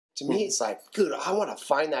To me, it's like, dude, I want to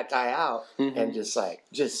find that guy out and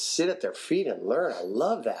just sit at their feet and learn. I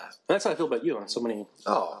love that. That's how I feel about you on so many.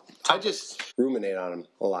 Oh, I just ruminate on him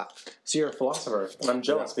a lot. So you're a philosopher. I'm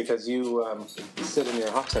jealous because you sit in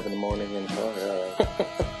your hot tub in the morning and.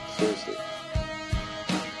 Seriously.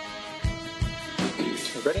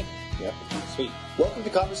 Ready? Yep. Sweet. Welcome to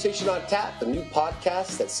Conversation on Tap, a new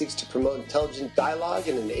podcast that seeks to promote intelligent dialogue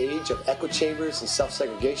in an age of echo chambers and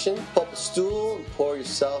self-segregation. Pull up a stool and pour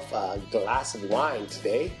yourself a glass of wine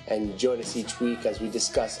today, and join us each week as we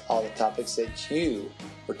discuss all the topics that you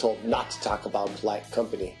were told not to talk about in polite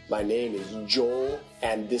company. My name is Joel,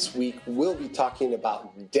 and this week we'll be talking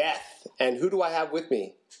about death. And who do I have with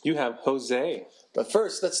me? You have Jose. But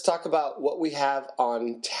first, let's talk about what we have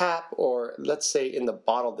on tap, or let's say in the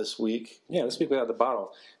bottle this week. Yeah, this week we have the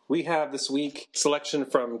bottle. We have this week selection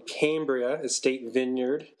from Cambria Estate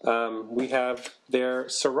Vineyard. We have their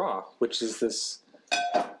Syrah, which is this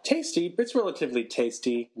tasty, it's relatively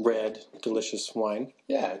tasty, red, delicious wine.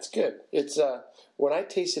 Yeah, it's good. It's when I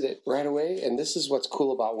tasted it right away, and this is what's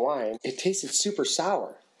cool about wine, it tasted super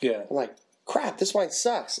sour. Yeah. I'm like, crap, this wine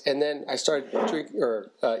sucks. And then I started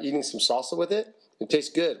eating some salsa with it. It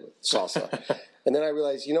tastes good with salsa. And then I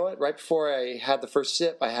realized, you know what? Right before I had the first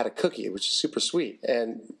sip, I had a cookie, which is super sweet.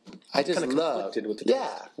 And I just love with the taste.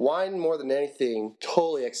 Yeah, wine more than anything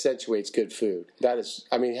totally accentuates good food. That is,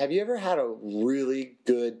 I mean, have you ever had a really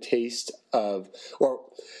good taste of, or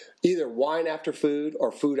either wine after food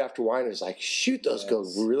or food after wine? It's like, shoot, those go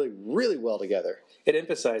really, really well together. It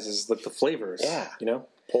emphasizes the flavors. Yeah. You know?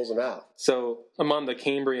 Pulls them out. So I'm on the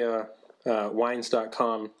Cambria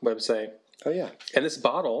wines.com website. Oh, yeah. And this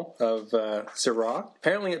bottle of Syrah,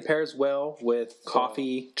 apparently it pairs well with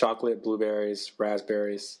coffee, chocolate, blueberries,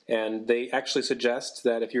 raspberries. And they actually suggest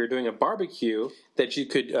that if you're doing a barbecue, that you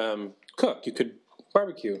could cook. You could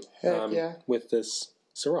barbecue with this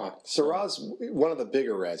Syrah. Syrah's one of the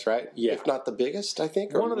bigger reds, right? Yeah. If not the biggest, I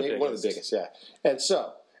think. One of the biggest, yeah.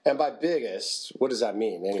 And by biggest, what does that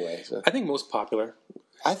mean anyway? So, I think most popular.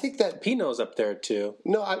 I think that Pinot's up there too.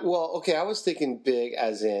 No, I was thinking big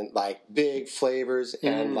as in like big flavors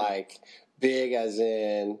and like big as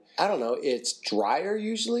in, I don't know, it's drier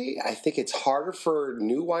usually. I think it's harder for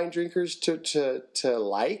new wine drinkers to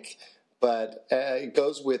like, but it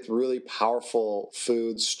goes with really powerful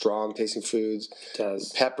foods, strong tasting foods. It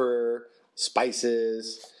does. Pepper,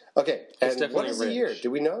 spices. Okay, It's and definitely what is the rich. year?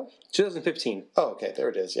 Do we know? 2015. Oh, okay, there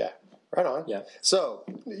it is, yeah. Right on. Yeah. So,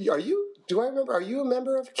 are you a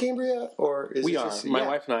member of Cambria, or is We it are. just, My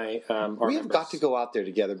wife and I are we have members. got to go out there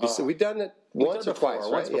together. So we've done it once or twice,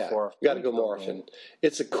 right? Once before. We got to go more often.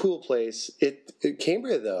 It's a cool place.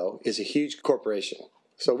 Cambria, though, is a huge corporation.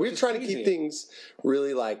 So we're trying to keep things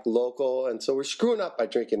really like local, and so we're screwing up by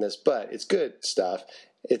drinking this, but it's good stuff.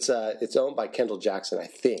 It's owned by Kendall Jackson, I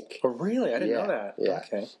think. Oh, really? I didn't know that. Yeah.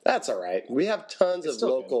 Okay. That's all right. We have tons of still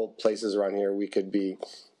local places around here we could be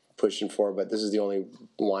pushing for, but this is the only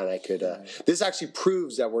wine I could. This actually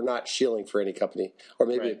proves that we're not shilling for any company, or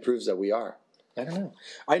maybe it proves that we are. I don't know.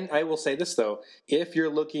 I will say this, though. If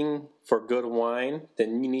you're looking for good wine,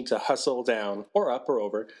 then you need to hustle down, or up or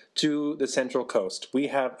over, to the Central Coast. We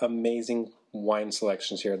have amazing wine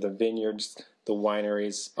selections here. The vineyards, the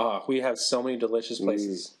wineries. We have so many delicious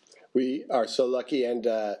places. We are so lucky, and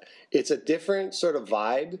it's a different sort of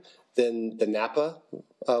vibe than the Napa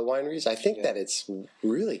wineries. I think that it's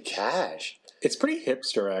really cash. It's pretty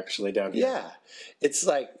hipster, actually, down here. Yeah. It's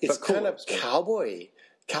like, it's But cool kind of hipster.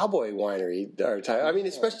 cowboy winery. I mean,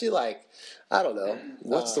 especially like, I don't know,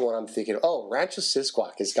 what's the one I'm thinking of? Oh, Rancho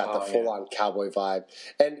Sisquoc has got the full-on cowboy vibe.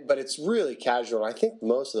 But it's really casual. I think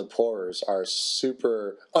most of the pourers are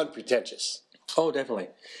super unpretentious. Oh, definitely.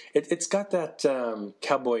 It's got that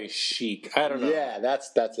cowboy chic. I don't know. Yeah,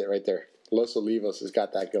 that's it right there. Los Olivos has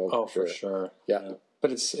got that going. Oh, for sure. Yeah.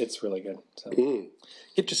 But it's really good. So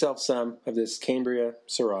get yourself some of this Cambria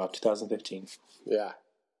Syrah 2015. Yeah.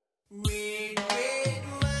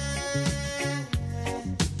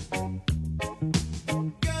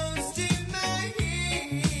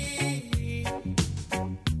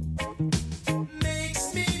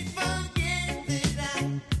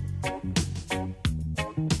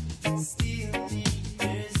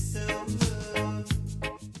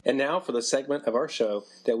 And now for the segment of our show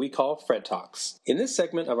that we call Fred Talks. In this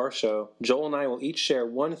segment of our show, Joel and I will each share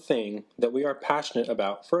one thing that we are passionate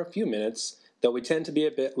about for a few minutes, though we tend to be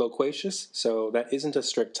a bit loquacious, so that isn't a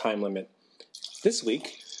strict time limit. This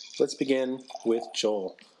week, let's begin with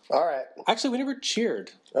Joel. All right. Actually, we never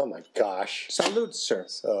cheered. Oh my gosh. Salud, sir.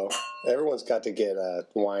 So everyone's got to get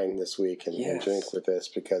wine this week and drink with this,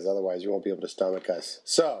 because otherwise you won't be able to stomach us.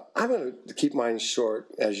 So I'm going to keep mine short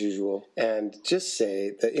as usual and just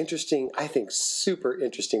say the interesting, I think super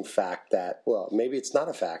interesting fact that, well, maybe it's not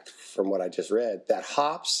a fact from what I just read, that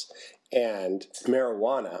hops and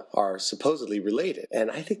marijuana are supposedly related.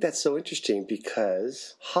 And I think that's so interesting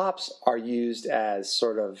because hops are used as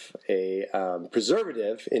sort of a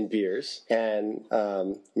preservative in beers, and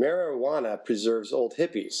marijuana preserves old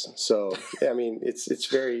hippies. So, I mean, it's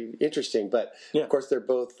very interesting. But, of course, they're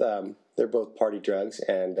both party drugs,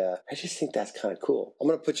 and I just think that's kind of cool. I'm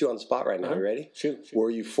going to put you on the spot right now. You ready? Shoot. Were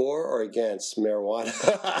you for or against marijuana?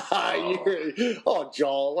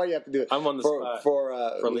 Joel, why do you have to do it? I'm on the spot. For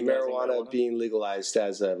marijuana being legalized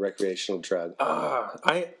as a recreational drug.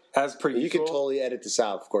 As per usual. You can totally edit this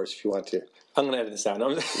out, of course, if you want to. I'm going to edit this out. No,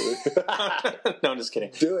 I'm just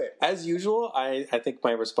kidding. Do it. As usual, I think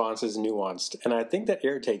my response is nuanced, and I think that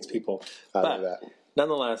irritates people. I love that.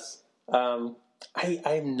 Nonetheless, I'm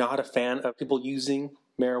not a fan of people using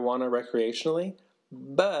marijuana recreationally,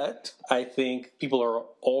 but I think people are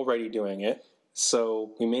already doing it,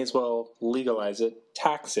 so we may as well legalize it,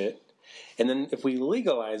 tax it, and then if we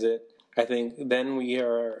legalize it, I think then we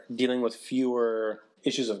are dealing with fewer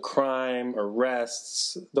issues of crime,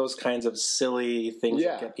 arrests, those kinds of silly things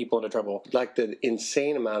that get people into trouble. Like the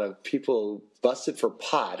insane amount of people busted for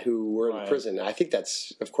pot who were in prison. I think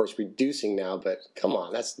that's, of course, reducing now, but come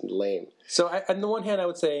on, that's lame. So on the one hand, I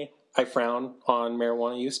would say I frown on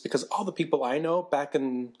marijuana use because all the people I know back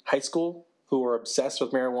in high school who were obsessed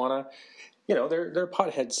with marijuana, you know, they're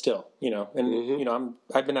potheads still, you know. And, you know,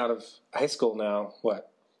 I've been out of high school now,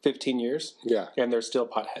 15 years? Yeah. And they're still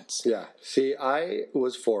potheads. Yeah. See, I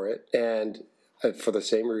was for it, and for the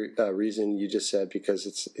same reason you just said, because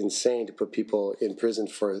it's insane to put people in prison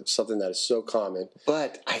for something that is so common.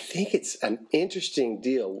 But I think it's an interesting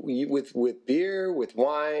deal. With beer, with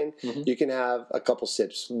wine, you can have a couple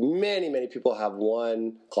sips. Many, many people have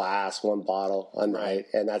one glass, one bottle a night,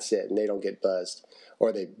 and that's it, and they don't get buzzed.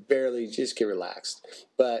 Or they barely just get relaxed.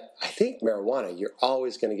 But I think marijuana, you're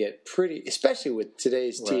always going to get pretty, especially with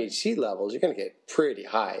today's THC levels, you're going to get pretty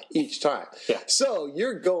high each time. Yeah. So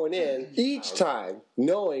you're going in each time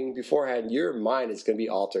knowing beforehand your mind is going to be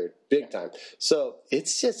altered big time. So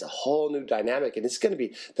it's just a whole new dynamic. And it's going to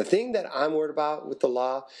be, the thing that I'm worried about with the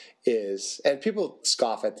law is, and people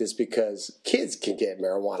scoff at this because kids can get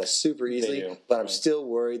marijuana super easily, but I'm still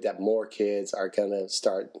worried that more kids are going to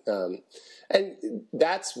start, and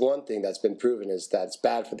that's one thing that's been proven, is that it's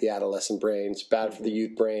bad for the adolescent brain, it's bad for the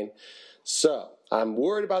youth brain. So I'm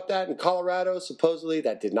worried about that. In Colorado, supposedly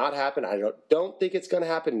that did not happen. I don't think it's going to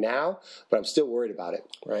happen now, but I'm still worried about it.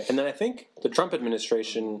 Right. And then I think the Trump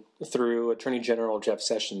administration, through Attorney General Jeff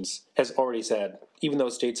Sessions, has already said, even though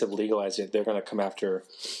states have legalized it, they're going to come after,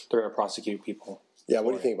 they're going to prosecute people. Yeah,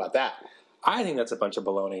 what do you think about that? I think that's a bunch of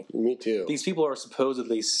baloney. Me too. These people are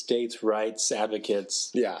supposedly states' rights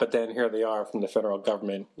advocates, but then here they are from the federal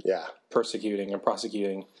government persecuting and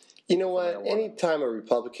prosecuting. You know what? Anytime a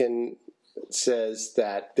Republican says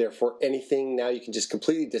that they're for anything, now you can just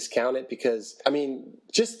completely discount it, because, I mean,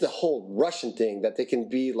 just the whole Russian thing, that they can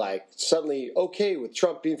be like suddenly okay with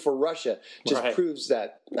Trump being for Russia, just proves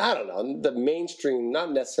that, I don't know, the mainstream,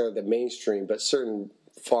 not necessarily the mainstream, but certain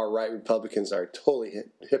far-right Republicans are totally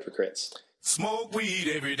hypocrites. Smoke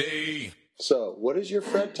weed every day. So, what is your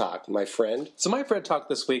Fred talk, my friend? So my Fred talk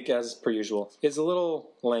this week, as per usual, is a little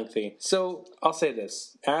lengthy. So I'll say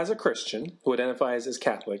this. As a Christian who identifies as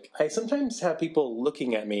Catholic, I sometimes have people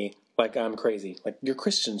looking at me like I'm crazy. Like, you're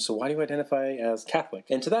Christian, so why do you identify as Catholic?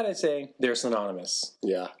 And to that I say, they're synonymous.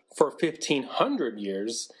 Yeah. For 1,500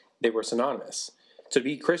 years, they were synonymous. To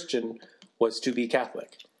be Christian was to be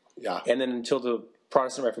Catholic. Yeah. And then until the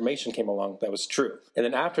Protestant Reformation came along, that was true. And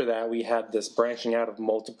then after that, we had this branching out of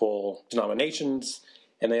multiple denominations,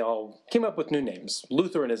 and they all came up with new names.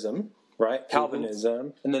 Lutheranism, right?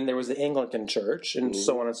 Calvinism. And then there was the Anglican Church, and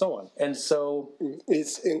so on and so on. And so...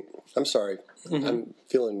 I'm sorry. I'm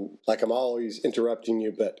feeling like I'm always interrupting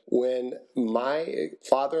you, but when my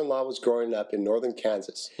father-in-law was growing up in northern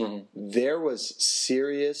Kansas, there was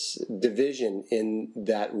serious division in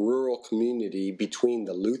that rural community between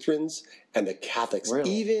the Lutherans and the Catholics,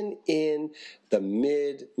 even in the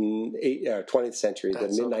mid 20th century, the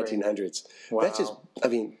mid-1900s. Wow. That's just, I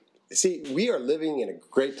mean, see, we are living in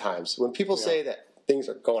great times. When people say that things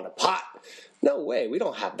are going to pot, no way. We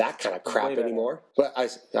don't have that kind of crap anymore. But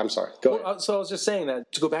I'm sorry. Go ahead. So I was just saying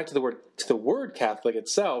that, to go back to the word Catholic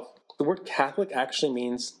itself, the word Catholic actually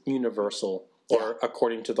means universal, or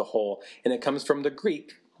according to the whole. And it comes from the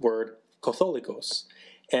Greek word katholikos.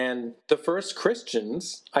 And the first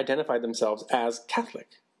Christians identified themselves as Catholic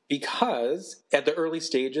because at the early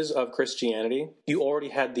stages of Christianity, you already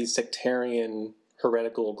had these sectarian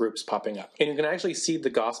heretical groups popping up. And you can actually see the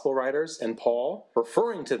gospel writers and Paul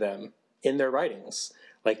referring to them in their writings.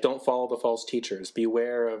 Like, don't follow the false teachers.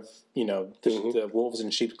 Beware of, the wolves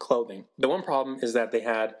in sheep's clothing. The one problem is that they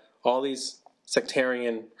had all these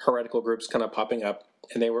sectarian heretical groups kind of popping up,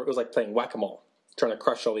 and it was like playing whack-a-mole, trying to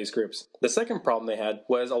crush all these groups. The second problem they had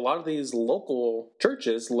was a lot of these local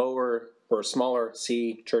churches, lower or smaller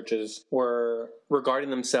C churches, were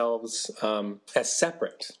regarding themselves as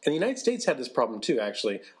separate. And the United States had this problem too,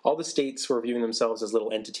 actually. All the states were viewing themselves as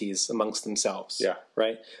little entities amongst themselves. Yeah.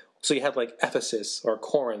 Right? So you had like Ephesus or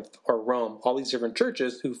Corinth or Rome, all these different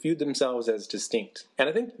churches who viewed themselves as distinct. And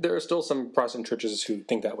I think there are still some Protestant churches who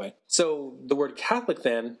think that way. So the word Catholic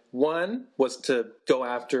then, one, was to go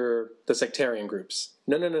after the sectarian groups.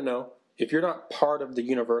 No. If you're not part of the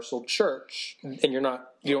universal church and you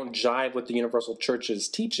don't jive with the universal church's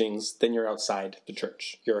teachings, then you're outside the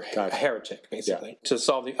church. You're a heretic, basically. Yeah. To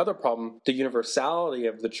solve the other problem, the universality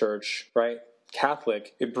of the church, right?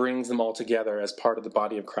 Catholic, it brings them all together as part of the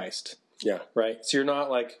body of Christ. Yeah. Right? So you're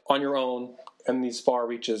not like on your own in these far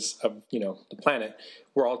reaches of, the planet.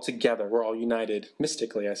 We're all together. We're all united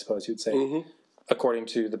mystically, I suppose you'd say, according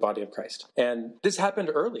to the body of Christ. And this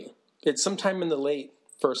happened early. It's sometime in the late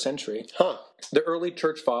first century. The early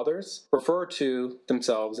church fathers refer to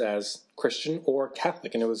themselves as Christian or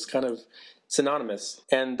Catholic, and it was kind of synonymous.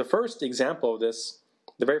 And the first example of this,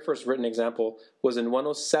 the very first written example, was in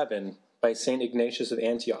 107 by St. Ignatius of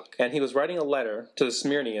Antioch. And he was writing a letter to the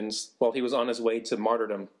Smyrnians while he was on his way to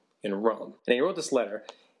martyrdom in Rome. And he wrote this letter,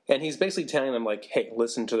 and he's basically telling them, like, hey,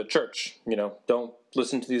 listen to the church. Don't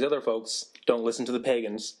listen to these other folks. Don't listen to the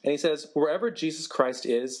pagans. And he says, wherever Jesus Christ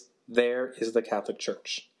is, there is the Catholic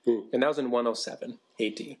Church. And that was in 107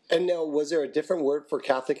 AD. And now, was there a different word for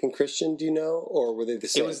Catholic and Christian, do you know? Or were they the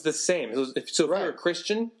same? It was the same. If you were a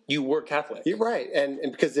Christian, you were Catholic. You're right. And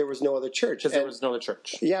because there was no other church. Because there was no other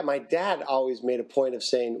church. Yeah, my dad always made a point of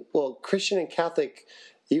saying, well, Christian and Catholic,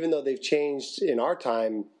 even though they've changed in our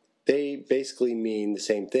time, they basically mean the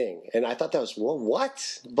same thing. And I thought that was, well,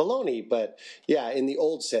 what? Baloney. But yeah, in the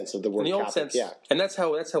old sense of the word Catholic. In the old sense, yeah. And that's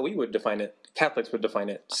how we would define it. Catholics would define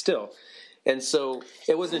it still. And so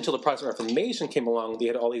it wasn't until the Protestant Reformation came along, they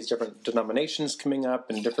had all these different denominations coming up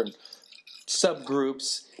and different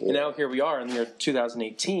subgroups. Yeah. And now here we are in the year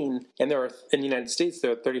 2018, and in the United States,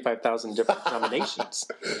 there are 35,000 different denominations.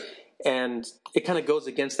 And it kind of goes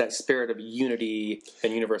against that spirit of unity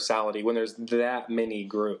and universality when there's that many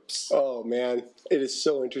groups. Oh, man. It is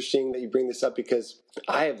so interesting that you bring this up because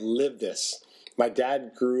I have lived this. My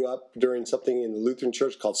dad grew up during something in the Lutheran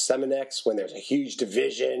Church called Seminex, when there's a huge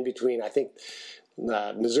division between, I think,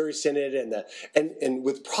 Missouri Synod and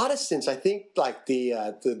with Protestants, I think like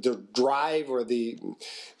the drive or the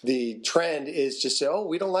trend is just say, oh,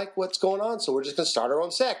 we don't like what's going on, so we're just going to start our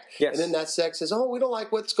own sect. Yes. And then that sect says, oh, we don't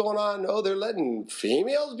like what's going on. Oh, they're letting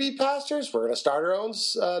females be pastors. We're going to start our own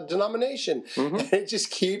denomination. And it just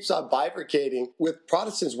keeps on bifurcating. With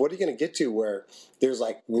Protestants, what are you going to get to where there's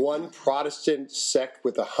like one Protestant sect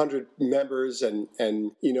with 100 members, and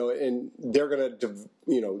they're going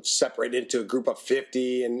to separate into a group of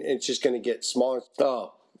 50, and it's just going to get smaller.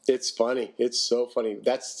 Oh, it's funny. It's so funny.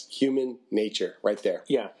 That's human nature right there.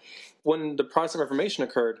 Yeah. When the Protestant Reformation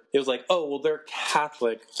occurred, it was like, oh, well, they're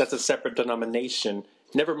Catholic. That's a separate denomination.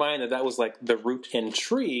 Never mind that was like the root and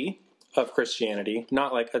tree of Christianity,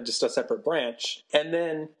 not like just a separate branch. And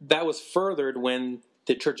then that was furthered when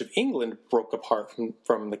the Church of England broke apart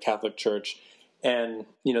from the Catholic Church, and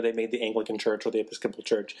they made the Anglican Church or the Episcopal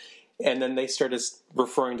Church, and then they started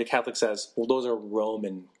referring to Catholics as, well, those are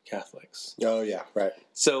Roman Catholics. Oh yeah, right.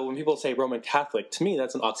 So when people say Roman Catholic, to me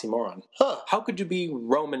that's an oxymoron. How could you be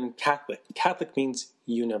Roman Catholic? Catholic means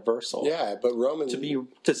universal. Yeah, but Roman to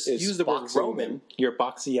use the word Roman, you're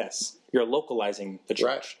localizing the church.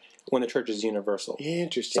 Right. When the church is universal.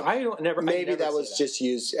 Interesting. So Maybe that was just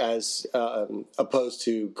used as opposed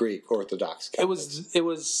to Greek Orthodox Catholics. It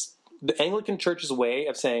was the Anglican Church's way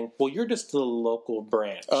of saying, well, you're just the local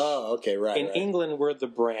branch. Oh, okay, right. In England, we're the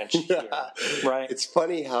branch here, right? It's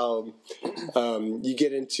funny how you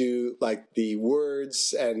get into like the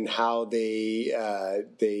words and how they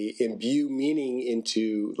imbue meaning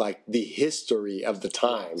into like the history of the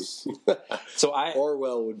times. So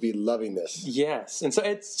Orwell would be loving this. Yes, and so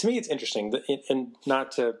to me it's interesting, and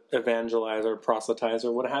not to evangelize or proselytize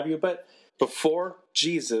or what have you, but before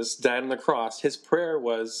Jesus died on the cross, his prayer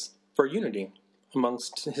was for unity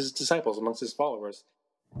amongst his disciples, amongst his followers.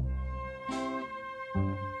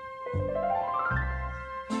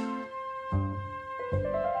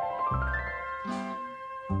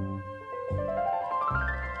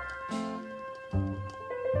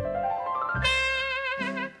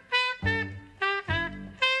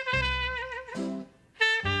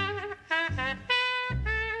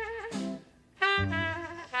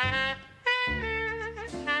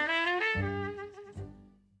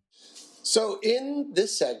 So in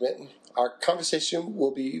this segment, our conversation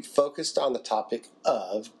will be focused on the topic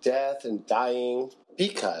of death and dying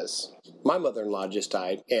because my mother-in-law just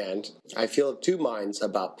died, and I feel of two minds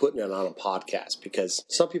about putting it on a podcast because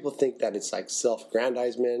some people think that it's like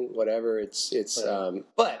self-aggrandizement, whatever.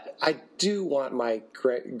 But I do want my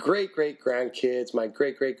great grandkids, my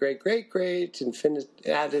great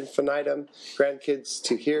ad infinitum grandkids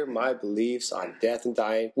to hear my beliefs on death and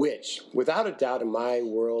dying, which, without a doubt, in my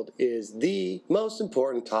world, is the most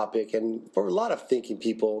important topic, and for a lot of thinking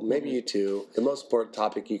people, maybe you too, the most important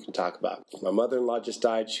topic you can talk about. My mother-in-law just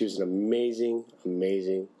died. She was an amazing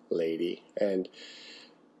lady, and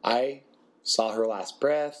I saw her last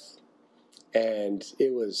breath, and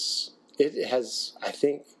it has, I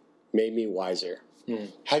think, made me wiser.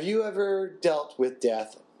 Have you ever dealt with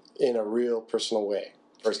death in a real personal way,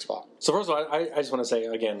 first of all? So first of all, I just want to say,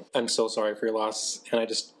 again, I'm so sorry for your loss, and I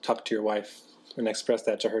just talked to your wife and expressed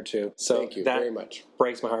that to her too. So thank you very much.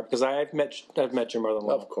 Breaks my heart because I've met your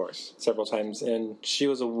mother-in-law, of course, several times, and she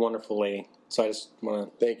was a wonderful lady. So I just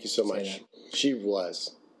want to thank you so much. That. She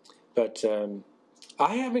was, but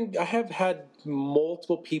I have had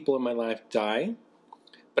multiple people in my life die,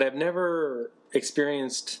 but I've never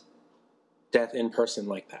experienced death in person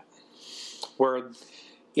like that. Where,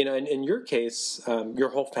 in your case, your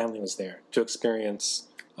whole family was there to experience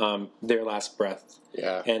their last breath.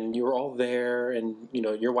 Yeah. And you were all there, and,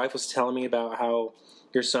 your wife was telling me about how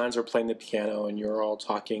your sons were playing the piano, and you were all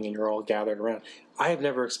talking, and you're all gathered around. I have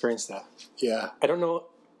never experienced that. Yeah. I don't know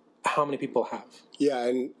how many people have. Yeah,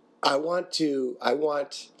 and I want to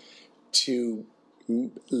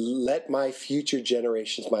let my future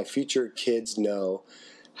generations, my future kids know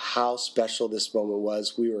how special this moment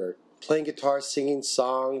was. We were playing guitar, singing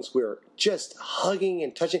songs. We were just hugging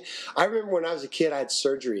and touching. I remember when I was a kid, I had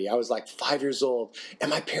surgery. I was like 5 years old, and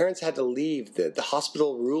my parents had to leave. The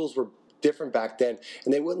hospital rules were different back then,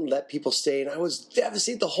 and they wouldn't let people stay, and I was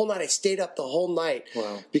devastated the whole night. I stayed up the whole night.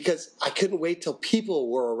 Wow. Because I couldn't wait till people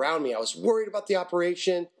were around me. I was worried about the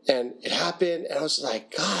operation, and it happened, and I was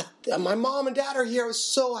like, God, my mom and dad are here. I was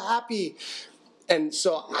so happy. And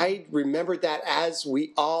so I remembered that as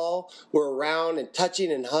we all were around and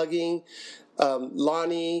touching and hugging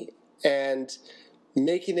Lonnie and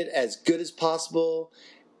making it as good as possible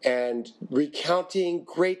and recounting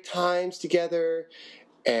great times together.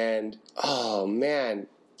 And, oh, man,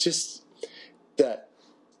 just the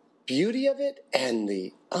beauty of it and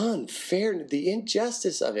the the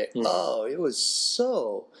injustice of it. Oh, it was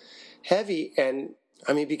so heavy. And,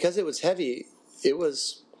 I mean, because it was heavy, it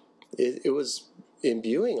was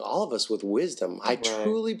imbuing all of us with wisdom. I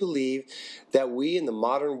truly believe that we in the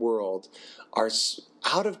modern world are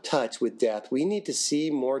out of touch with death. We need to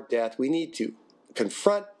see more death. We need to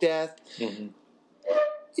confront death.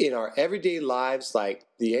 In our everyday lives, like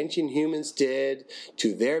the ancient humans did,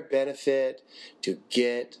 to their benefit, to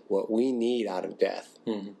get what we need out of death.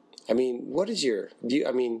 I mean, what is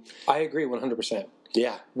I agree 100%.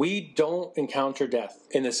 Yeah. We don't encounter death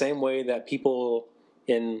in the same way that people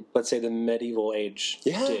in, let's say, the medieval age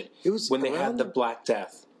did. It was when they had the Black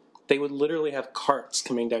Death. They would literally have carts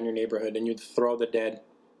coming down your neighborhood, and you'd throw the dead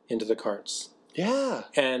into the carts. Yeah.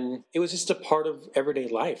 And it was just a part of everyday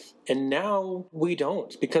life. And now we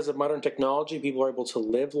don't. Because of modern technology, people are able to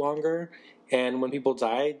live longer. And when people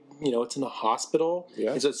die, it's in a hospital.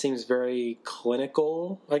 Yeah. So it seems very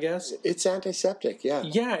clinical, I guess. It's antiseptic, yeah.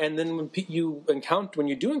 Yeah, and then when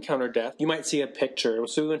you do encounter death, you might see a picture.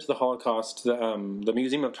 So we went to the Holocaust, the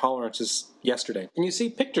Museum of Tolerance yesterday. And you see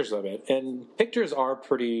pictures of it. And pictures are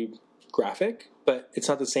pretty graphic, but it's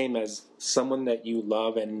not the same as someone that you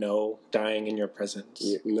love and know dying in your presence.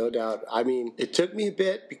 Yeah, no doubt. I mean, it took me a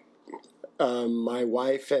bit. My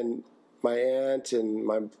wife and my aunt and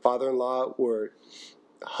my father-in-law were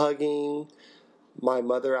hugging my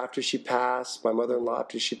mother after she passed, my mother-in-law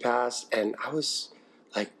after she passed, and I was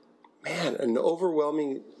like, man, an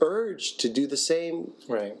overwhelming urge to do the same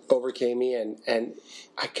overcame me, and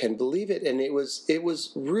I can believe it. And it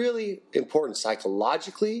was really important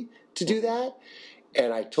psychologically to do that.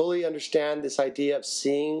 And I totally understand this idea of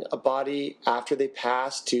seeing a body after they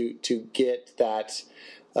pass to get that,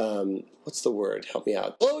 what's the word? Help me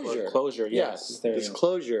out. Closure, yes. This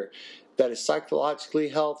closure that is psychologically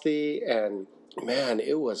healthy, and man,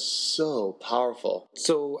 it was so powerful.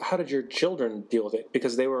 So how did your children deal with it?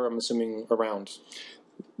 Because they were, I'm assuming, around.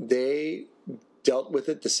 They dealt with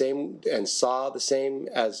it the same and saw the same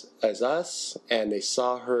as us, and they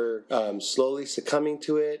saw her slowly succumbing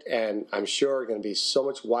to it, and I'm sure are going to be so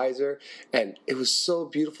much wiser. And it was so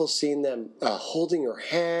beautiful seeing them holding her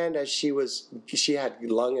hand as she had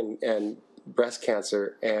lung and breast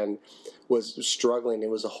cancer and was struggling. It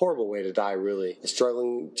was a horrible way to die, really.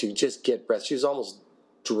 Struggling to just get breast. She was almost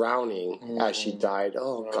drowning as she died.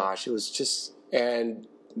 Oh, gosh. It was just... And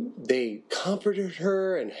they comforted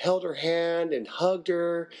her and held her hand and hugged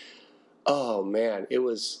her. Oh, man. It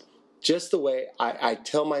was just the way I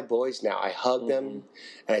tell my boys now. I hug them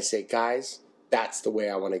and I say, guys, that's the way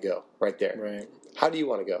I want to go right there. Right. How do you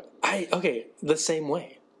want to go? The same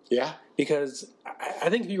way. Yeah? Because I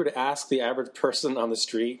think if you were to ask the average person on the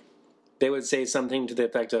street, they would say something to the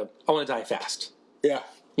effect of, I want to die fast. Yeah.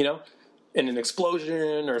 You know? In an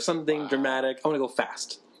explosion or something dramatic. I want to go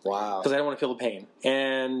fast. Wow. Because I don't want to feel the pain.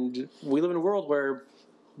 And we live in a world where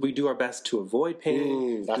we do our best to avoid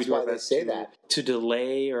pain. That's we do why our they best say that. to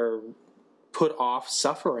delay or put off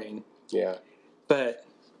suffering. Yeah. But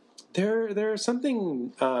there's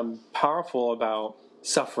something powerful about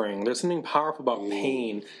suffering. There's something powerful about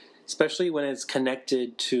pain, especially when it's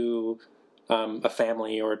connected to a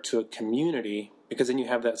family or to a community, because then you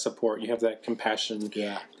have that support, you have that compassion,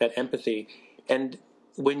 that empathy. And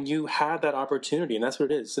when you have that opportunity, and that's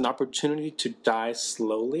what it is, an opportunity to die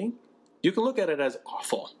slowly, you can look at it as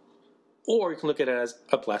awful, or you can look at it as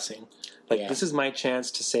a blessing. Like, this is my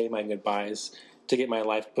chance to say my goodbyes, to get my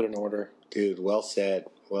life put in order. Dude, well said.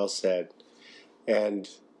 Well said. And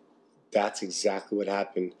that's exactly what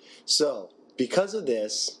happened. So, because of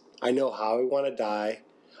this, I know how I want to die.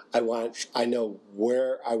 I know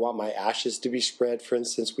where I want my ashes to be spread. For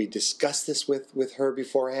instance, we discussed this with her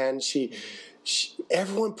beforehand. She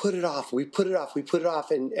everyone put it off. We put it off,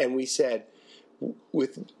 and we said,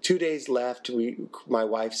 with 2 days left, my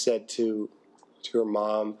wife said to her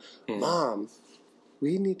mom, Mom,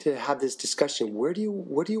 we need to have this discussion. What do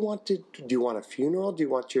you want to do? You want a funeral? Do you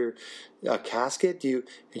want your casket? And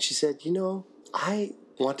she said, I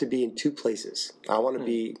want to be in two places. I want to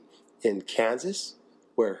be in Kansas,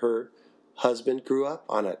 where her husband grew up,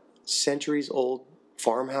 on a centuries-old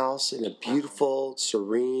farmhouse in a beautiful,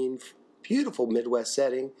 serene, beautiful Midwest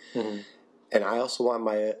setting. And I also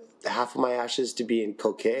want half of my ashes to be in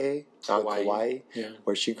Kokee, Kauai,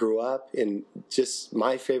 where she grew up, in just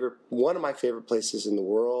one of my favorite places in the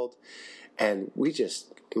world. And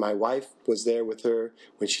my wife was there with her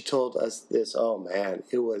when she told us this. Oh man,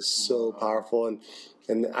 it was so powerful.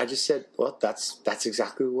 And I just said, well, that's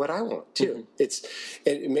exactly what I want too.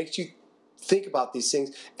 It makes you think about these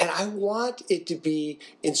things, and I want it to be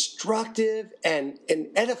instructive and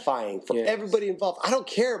edifying for everybody involved. I don't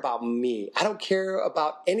care about me. I don't care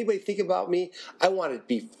about anybody thinking about me. I want it to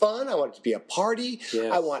be fun. I want it to be a party.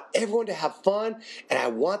 I want everyone to have fun, and I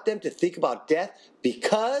want them to think about death,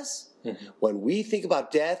 because when we think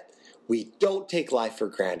about death, we don't take life for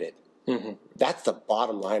granted. That's the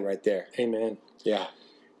bottom line right there. Amen. Yeah.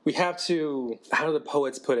 We have to, how do the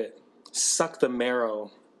poets put it, suck the marrow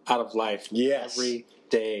out of life every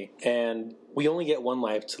day. And we only get one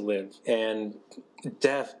life to live. And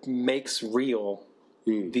death makes real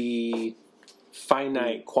the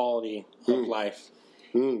finite quality of life.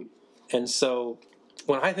 And so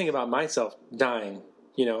when I think about myself dying,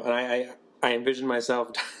 and I envision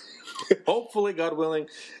myself, hopefully, God willing,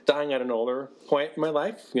 dying at an older point in my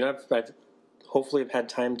life. I've hopefully have had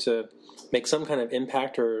time to make some kind of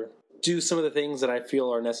impact or do some of the things that I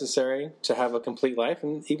feel are necessary to have a complete life.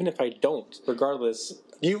 And even if I don't, regardless.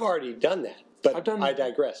 You've already done that, but I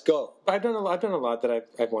digress. Go. I've done a lot that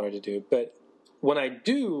I've wanted to do. But when I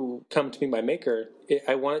do come to meet my Maker,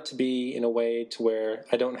 I want it to be in a way to where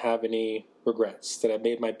I don't have any regrets, that I've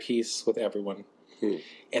made my peace with everyone.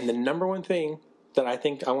 And the number one thing that I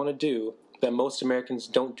think I want to do that most Americans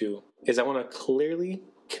don't do is I want to clearly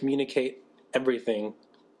communicate everything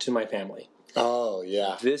to my family. Oh,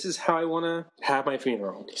 yeah. This is how I want to have my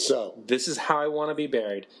funeral. So this is how I want to be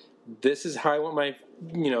buried. This is how I want my,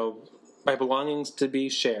 my belongings to be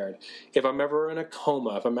shared. If I'm ever in a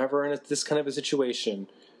coma, if I'm ever in this kind of a situation,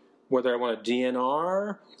 whether I want a DNR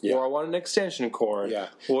or I want an extension cord,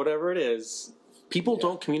 whatever it is, people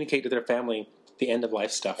don't communicate to their family the end of life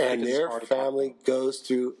stuff. And their family goes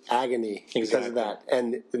through agony because of that.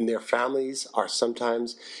 And their families are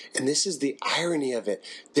sometimes, and this is the irony of it,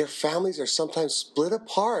 their families are sometimes split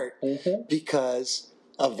apart because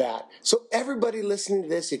of that. So everybody listening to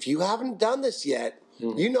this, if you haven't done this yet,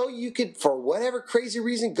 you could, for whatever crazy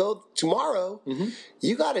reason, go tomorrow.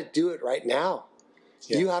 You got to do it right now.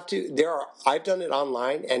 You have to. I've done it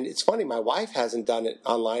online, and it's funny. My wife hasn't done it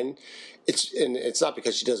online. It's not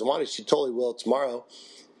because she doesn't want it. She totally will tomorrow,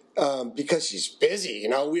 because she's busy.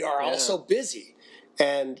 We are all so busy,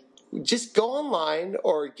 and just go online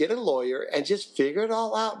or get a lawyer and just figure it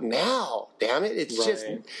all out now. Damn it, it's just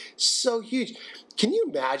so huge. Can you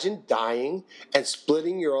imagine dying and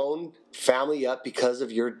splitting your own family up because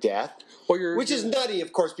of your death? Which is nutty,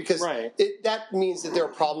 of course, because that means that there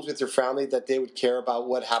are problems with your family, that they would care about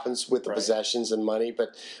what happens with the possessions and money.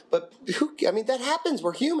 But that happens.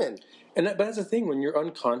 We're human. But that's the thing, when you're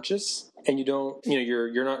unconscious and you don't,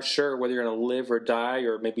 you're not sure whether you're going to live or die,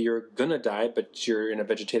 or maybe you're going to die, but you're in a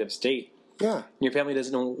vegetative state. Yeah. And your family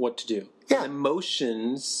doesn't know what to do. Yeah. And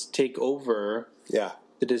emotions take over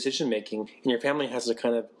the decision making, and your family has to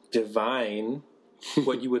kind of divine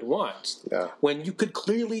what you would want. Yeah. When you could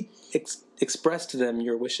clearly express to them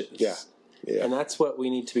your wishes. Yeah. Yeah. And that's what we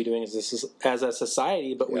need to be doing as a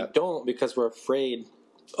society, but we don't, because we're afraid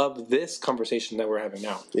of this conversation that we're having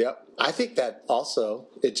now. Yep. I think that also,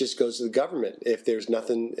 it just goes to the government if there's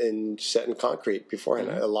nothing set in concrete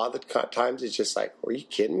beforehand. A lot of the times it's just like, are you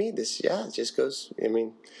kidding me? It just goes,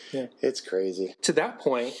 it's crazy. To that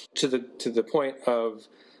point, to the point of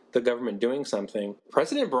the government doing something,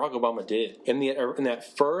 President Barack Obama did. In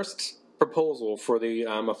that first proposal for the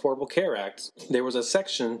Affordable Care Act, there was a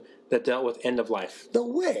section that dealt with end of life. No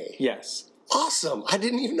way. Yes. Awesome. I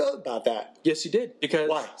didn't even know about that. Yes, you did. Because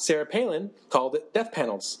Why? Sarah Palin called it death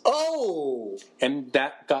panels. Oh! And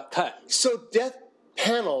that got cut. So death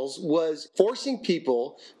panels was forcing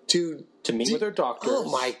people to meet with their doctors.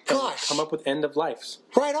 Oh my gosh. Come up with end of life.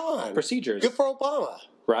 Right on. Procedures. Good for Obama.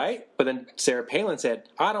 Right? But then Sarah Palin said,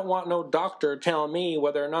 I don't want no doctor telling me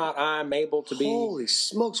whether or not I'm able to be. Holy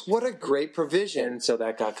smokes, what a great provision. And so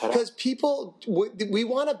that got cut out. Because people, we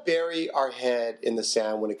want to bury our head in the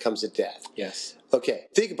sand when it comes to death. Yes. Okay,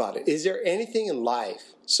 think about it. Is there anything in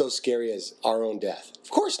life so scary as our own death?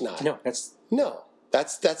 Of course not. No,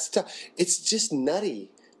 that's tough. It's just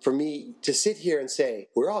nutty for me to sit here and say,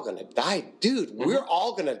 we're all going to die. Dude, we're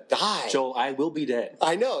all going to die. Joel, I will be dead.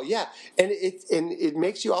 I know, yeah. And it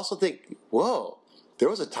makes you also think, whoa, there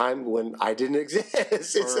was a time when I didn't exist.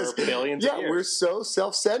 For billions of years. Yeah, we're so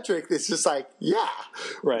self-centric. It's just like,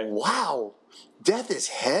 right. Wow, death is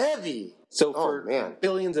heavy. So for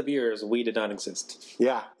billions of years, we did not exist.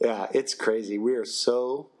 Yeah, it's crazy. We are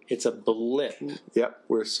so... It's a blip. Yep,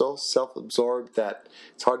 we're so self-absorbed that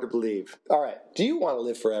it's hard to believe. All right, do you want to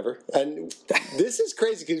live forever? And this is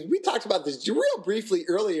crazy because we talked about this real briefly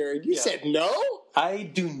earlier, and you said no? I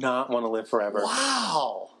do not want to live forever.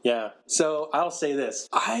 Wow. Yeah. So I'll say this.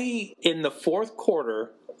 In the fourth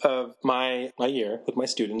quarter of my year with my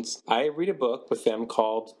students, I read a book with them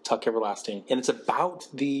called Tuck Everlasting. And it's about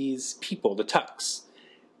these people, the Tucks,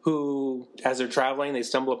 who, as they're traveling, they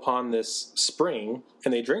stumble upon this spring,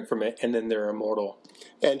 and they drink from it, and then they're immortal.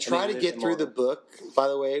 And try to get through the book, by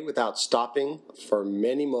the way, without stopping for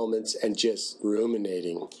many moments and just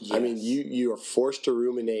ruminating. Yes. I mean, you are forced to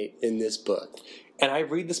ruminate in this book. And I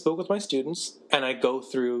read this book with my students, and I go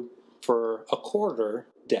through, for a quarter,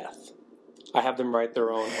 death. I have them write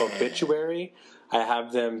their own obituary. I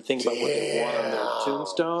have them think about what they want on their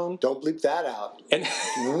tombstone. Don't bleep that out. And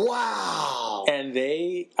wow. And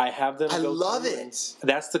I have them. I love it.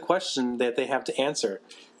 That's the question that they have to answer.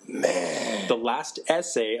 Man. The last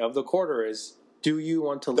essay of the quarter is, do you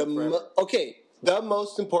want to live forever? Okay, the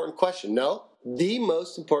most important question. No, the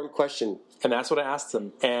most important question. And that's what I asked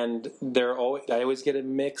them. And I always get a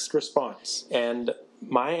mixed response. And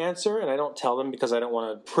my answer, and I don't tell them because I don't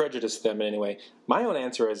want to prejudice them in any way, my own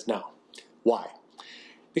answer is no. Why?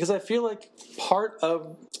 Because I feel like part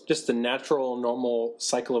of just the natural, normal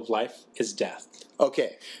cycle of life is death.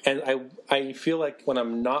 Okay. And I feel like when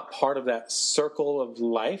I'm not part of that circle of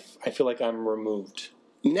life, I feel like I'm removed.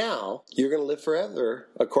 Now, you're going to live forever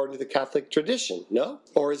according to the Catholic tradition, no?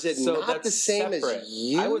 Or is it not the same separate. as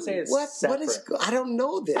you? I would say it's separate. I don't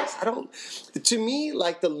know this. To me,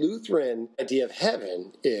 like the Lutheran idea of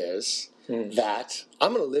heaven is... that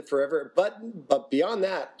I'm going to live forever, but beyond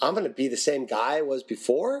that, I'm going to be the same guy I was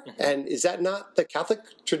before. Mm-hmm. And is that not the Catholic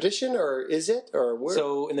tradition, or is it? Or where?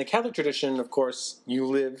 So in the Catholic tradition, of course, you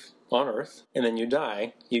live on earth, and then you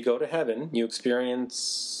die. You go to heaven. You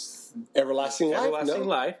experience everlasting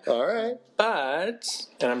life. All right. But,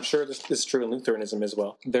 and I'm sure this is true in Lutheranism as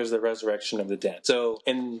well, there's the resurrection of the dead. So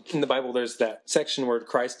in the Bible, there's that section where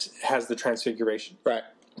Christ has the transfiguration. Right.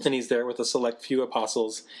 And he's there with a select few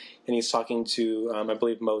apostles, and he's talking to, I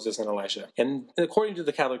believe, Moses and Elijah. And according to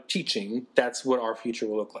the Catholic teaching, that's what our future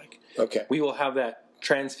will look like. Okay. We will have that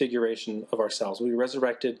transfiguration of ourselves. We'll be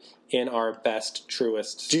resurrected in our best,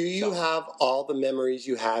 truest Do you have all the memories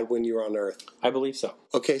you had when you were on Earth? I believe so.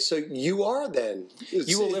 Okay, so you are then.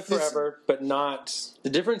 You will live forever, but not The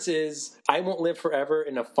difference is I won't live forever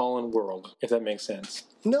in a fallen world, if that makes sense.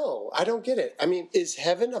 No, I don't get it. I mean, is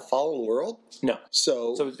heaven a fallen world? No.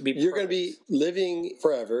 So it'd be you're going to be living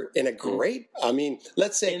forever in a great, I mean,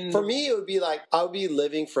 let's say, for me, it would be like, I would be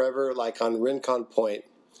living forever like on Rincon Point.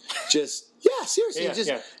 Just, yeah,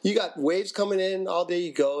 seriously. You got waves coming in all day,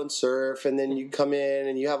 you go and surf, and then you come in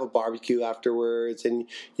and you have a barbecue afterwards, and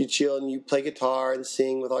you chill and you play guitar and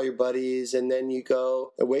sing with all your buddies, and then you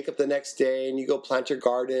go and wake up the next day and you go plant your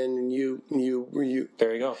garden, and you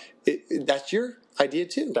There you go. That's your idea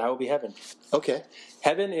too. That would be heaven. Okay.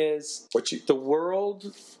 Heaven is the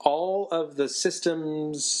world, all of the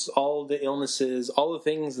systems, all the illnesses, all the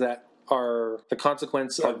things that are the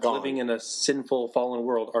consequence of living in a sinful, fallen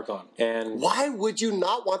world are gone. And why would you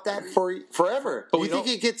not want that for forever? But we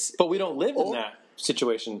don't live in that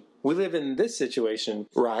situation. We live in this situation,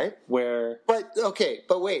 right? Where, but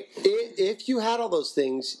wait. If you had all those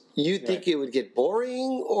things, you think it would get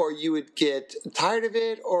boring, or you would get tired of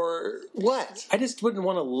it, or what? I just wouldn't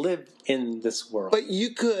want to live in this world. But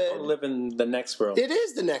you could live in the next world. It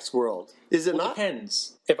is the next world, is it not? It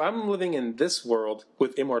depends. If I'm living in this world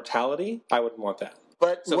with immortality, I wouldn't want that.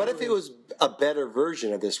 But what if it was a better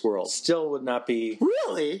version of this world? Still would not be.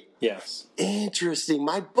 Really? Yes. Interesting.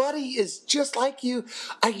 My buddy is just like you.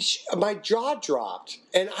 My jaw dropped.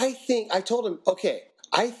 And I told him, okay,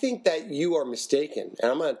 I think that you are mistaken.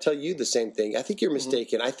 And I'm going to tell you the same thing. I think you're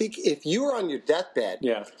mistaken. I think if you were on your deathbed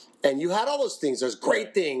and you had all those things, those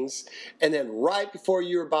great things, and then right before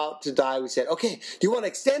you were about to die, we said, okay, do you want to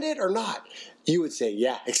extend it or not? You would say,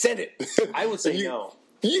 yeah, extend it. I would say no.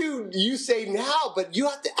 You say now, but you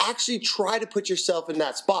have to actually try to put yourself in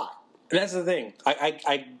that spot. And that's the thing.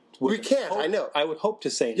 We can't. I know. I would hope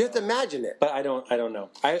to say no. You have to imagine it, but I don't know.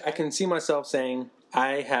 I can see myself saying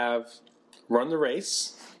I have run the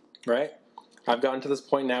race, right? I've gotten to this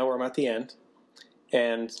point now where I'm at the end,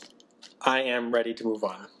 and I am ready to move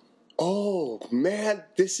on. Oh, man,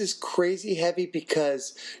 this is crazy heavy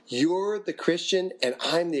because you're the Christian and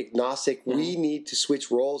I'm the agnostic. We need to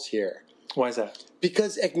switch roles here. Why is that?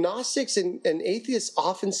 Because agnostics and atheists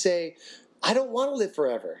often say, I don't want to live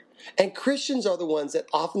forever. And Christians are the ones that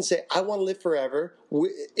often say, I want to live forever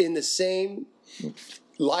in the same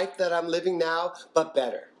life that I'm living now, but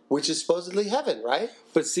better, which is supposedly heaven, right?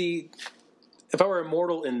 But see, if I were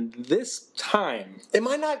immortal in this time... Am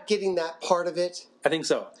I not getting that part of it? I think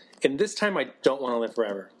so. In this time, I don't want to live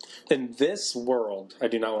forever. In this world, I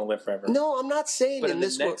do not want to live forever. No, I'm not saying in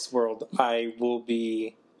this next world, I will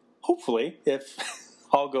be... Hopefully, if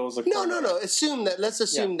all goes according. No. Let's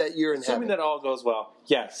assume that you're in heaven. Assuming that all goes well,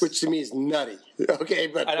 yes. Which to me is nutty. Okay,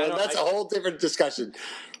 but that's a whole different discussion.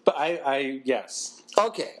 But yes.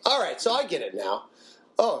 Okay, all right. So I get it now.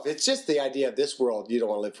 Oh, if it's just the idea of this world, you don't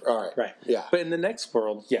want to live. All right, right. Yeah. But in the next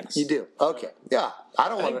world, yes, you do. Okay, yeah.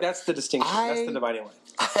 I think that's the distinction. That's the dividing line.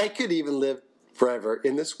 I could even live forever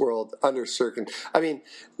in this world under certain. I mean,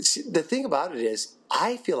 the thing about it is,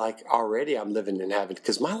 I feel like already I'm living in heaven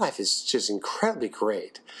because my life is just incredibly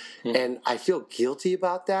great. And I feel guilty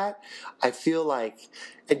about that. I feel like,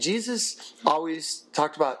 and Jesus always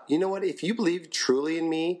talked about, you know what, if you believe truly in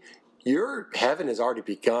me, your heaven has already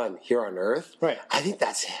begun here on earth. Right. I think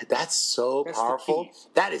that's so powerful.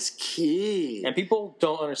 That is key. And people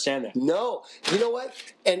don't understand that. No. You know what?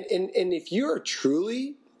 And if you're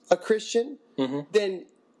truly a Christian, then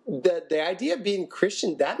the idea of being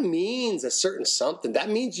Christian, that means a certain something. That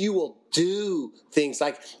means you will do things.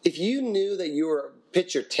 Like if you knew that you were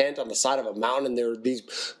pitch your tent on the side of a mountain and there were these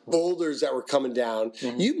boulders that were coming down,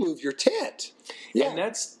 you move your tent.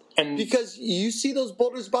 Yeah. And because you see those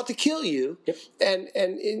boulders about to kill you. Yep.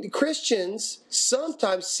 And Christians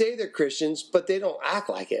sometimes say they're Christians, but they don't act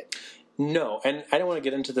like it. No, and I don't want to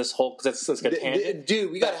get into this whole because that's a tangent.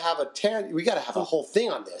 Dude, we got to have a whole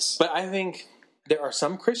thing on this. But I think there are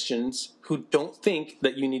some Christians who don't think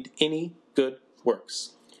that you need any good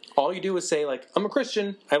works. All you do is say, like, I'm a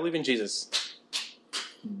Christian, I believe in Jesus.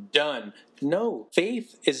 Done. No,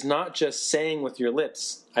 faith is not just saying with your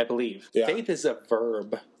lips, I believe. Yeah. Faith is a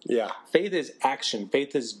verb. Yeah. Faith is action.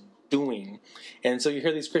 Faith is doing. And so you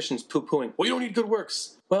hear these Christians poo-pooing, well, you don't need good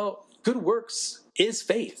works. Well, good works is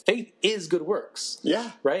faith. Faith is good works.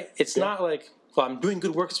 Yeah. Right? It's not like, well, I'm doing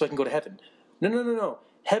good works so I can go to heaven. No.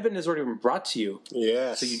 Heaven has already been brought to you.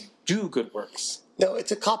 Yes. So you do good works. No,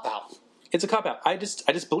 it's a cop-out. It's a cop-out. I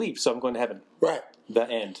just believe, so I'm going to heaven. Right. The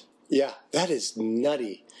end. Yeah, that is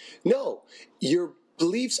nutty. No, your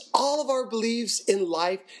beliefs, all of our beliefs in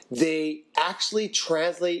life, they actually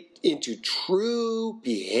translate into true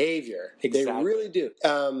behavior. Exactly. They really do.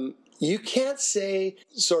 you can't say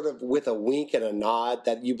sort of with a wink and a nod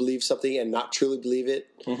that you believe something and not truly believe it,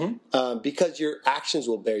 because your actions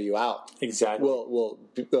will bear you out. Exactly. Will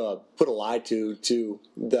put a lie to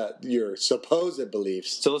your supposed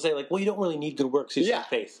beliefs. So they'll say, like, well, you don't really need good works, you just Yeah. have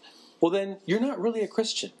faith. Well, then you're not really a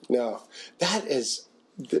Christian. No, that is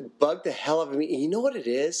bugged the hell out of me. And you know what it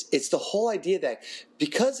is? It's the whole idea that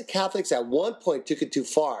because the Catholics at one point took it too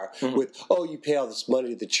far with, oh, you pay all this money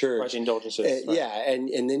to the church. Right, indulgences. Right. Yeah,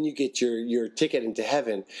 and then you get your ticket into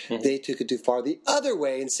heaven. They took it too far the other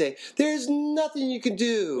way and say, there's nothing you can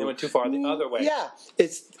do. They went too far the other way. Yeah,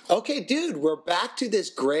 it's, okay, dude, we're back to this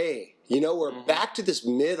gray. We're back to this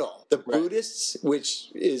middle. The Buddhists,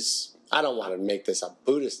 which is, I don't want to make this a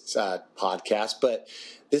Buddhist podcast, but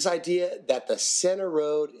this idea that the center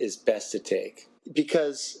road is best to take,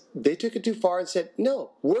 because they took it too far and said,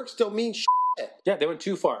 no, works don't mean shit. Yeah, they went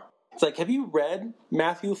too far. It's like, have you read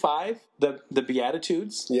Matthew 5, the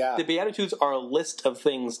Beatitudes? Yeah. The Beatitudes are a list of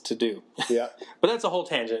things to do. Yeah. But that's a whole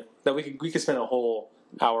tangent that we could spend a whole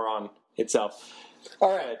hour on itself.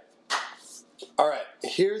 All right.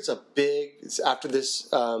 Here's a big, after this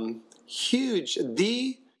huge,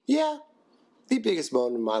 the biggest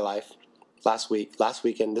moment in my life last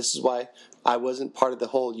weekend. This is why I wasn't part of the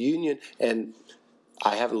whole union, and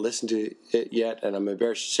I haven't listened to it yet, and I'm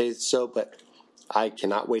embarrassed to say so, but I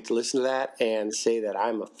cannot wait to listen to that and say that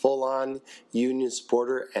I'm a full-on union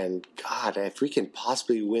supporter, and God, if we can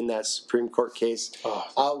possibly win that Supreme Court case,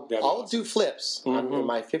 I'll do flips. I'm in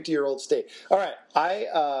my 50-year-old state. All right,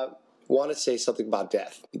 I want to say something about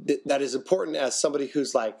death that is important as somebody who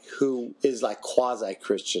is like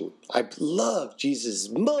quasi-Christian. I love Jesus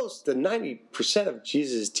most. The 90% of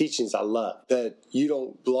Jesus' teachings I love. That you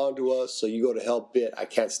don't belong to us, so you go to hell bit. I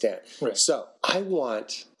can't stand. Right. So I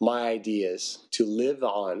want my ideas to live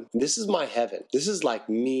on. This is my heaven. This is like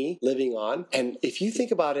me living on. And if you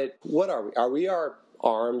think about it, what are we? Are we our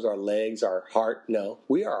arms, our legs, our heart? No,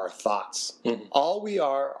 we are our thoughts. All we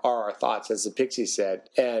are our thoughts, as the Pixie said.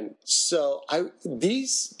 And so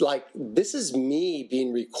this is me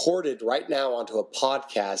being recorded right now onto a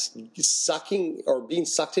podcast, being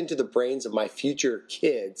sucked into the brains of my future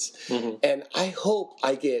kids. And I hope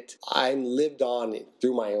I'm lived on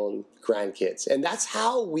through my own grandkids. And that's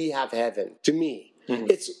how we have heaven. To me,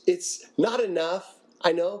 it's not enough,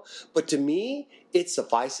 I know, but to me, it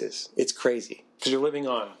suffices. It's crazy. Because you're living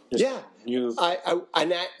on.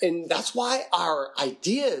 And that's why our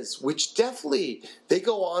ideas, which definitely, they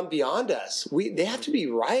go on beyond us. They have to be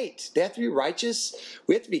right. They have to be righteous.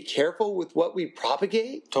 We have to be careful with what we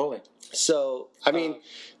propagate. Totally. So, I mean,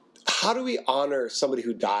 how do we honor somebody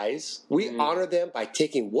who dies? We honor them by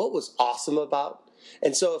taking what was awesome about.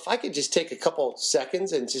 And so if I could just take a couple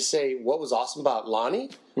seconds and just say what was awesome about Lonnie,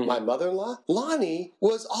 my mother-in-law. Lonnie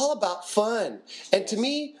was all about fun. And to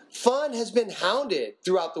me, fun has been hounded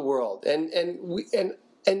throughout the world. And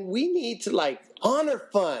we need to honor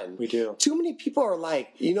fun. We do. Too many people are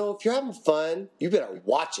like, if you're having fun, you better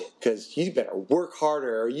watch it, because you better work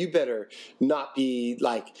harder, or you better not be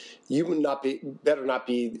better not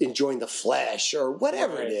be enjoying the flesh, or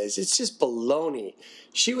whatever it is. It's just baloney.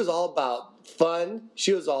 She was all about fun.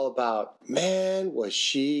 She was all about, man, was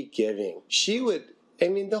she giving.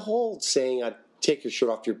 The whole saying, take your shirt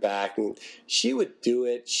off your back, and she would do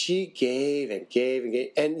it. She gave and gave and gave.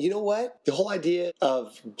 And you know what? The whole idea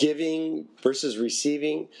of giving versus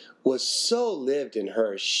receiving was so lived in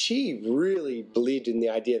her. She really believed in the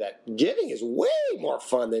idea that giving is way more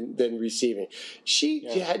fun than receiving. She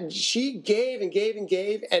gave and gave and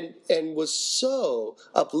gave and was so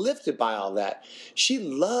uplifted by all that. She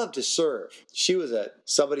loved to serve. She was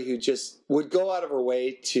somebody who just would go out of her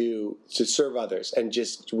way to serve others and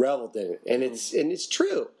just reveled in it. And it's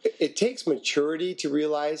true. It takes maturity to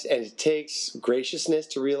realize, and it takes graciousness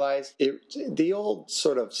to realize. The old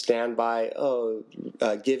sort of standby,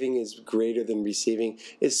 giving is greater than receiving,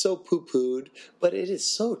 is so poo-pooed, but it is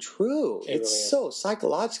so true. It's really so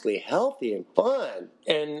psychologically healthy and fun.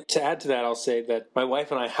 And to add to that, I'll say that my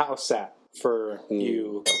wife and I house sat for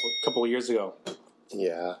you a couple of years ago.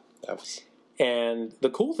 Yeah, that was. And the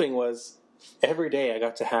cool thing was, every day I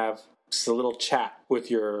got to have just a little chat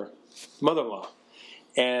with your mother-in-law.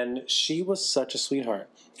 And she was such a sweetheart.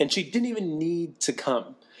 And she didn't even need to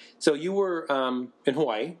come. So you were in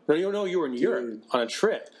Hawaii. No, you were in Europe on a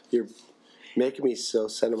trip. You're making me so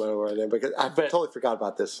sentimental right now, because I totally forgot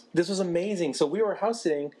about this. This was amazing. So we were house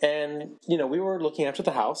sitting, and we were looking after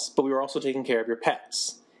the house, but we were also taking care of your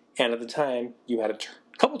pets. And at the time, you had a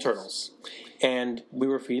couple turtles. And we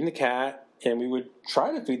were feeding the cat, and we would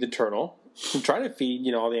try to feed the turtle, and try to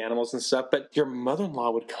feed, all the animals and stuff, but your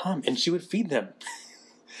mother-in-law would come, and she would feed them.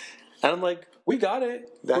 And I'm like, We got it.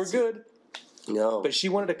 We're good. No. But she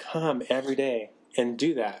wanted to come every day and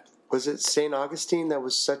do that. Was it St. Augustine that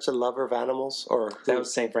was such a lover of animals? Or That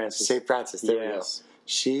was St. Francis. St. Francis, there we go. Yes.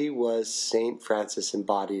 She was St. Francis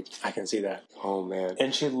embodied. I can see that. Oh, man.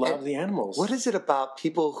 And she loved the animals. What is it about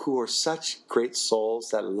people who are such great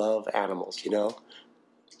souls that love animals, you know?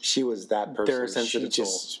 She was that person. They're a sensitive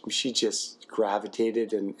soul. She just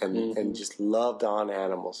gravitated and just loved on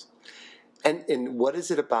animals. And what is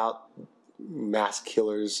it about mass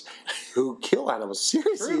killers who kill animals?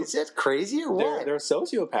 Seriously, True. is that crazy or what? They're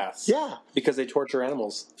sociopaths. Yeah. Because they torture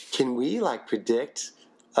animals. Can we predict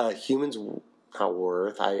humans' not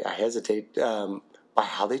worth? I hesitate by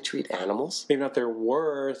how they treat animals. Maybe not their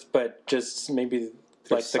worth, but just maybe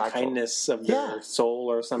Their the kindness of their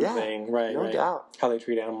soul or something. Yeah, right? no doubt. How they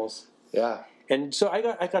treat animals. Yeah, And so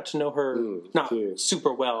I got to know her not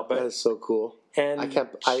super well, but that is so cool. and I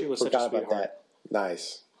she was such a forgot about sweetheart. that.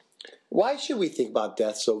 Nice. Why should we think about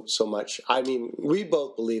death so much? I mean, we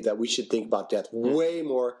both believe that we should think about death way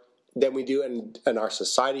more than we do, and our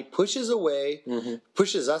society pushes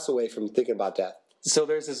us away from thinking about death. So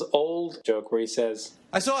there's this old joke where he says,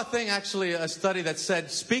 I saw a study that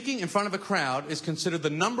said speaking in front of a crowd is considered the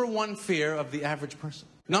number one fear of the average person.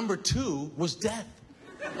 Number 2 was death.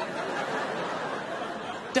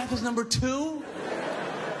 Death is number 2?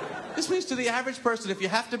 This means to the average person, if you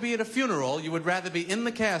have to be at a funeral, you would rather be in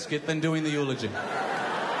the casket than doing the eulogy.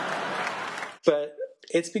 but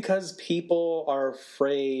it's because people are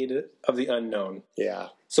afraid of the unknown. Yeah,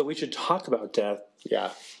 So we should talk about death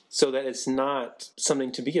yeah, so that it's not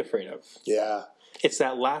something to be afraid of. yeah. It's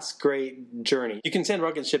that last great journey. You can send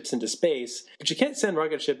rocket ships into space, but you can't send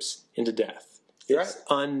rocket ships into death. You're It's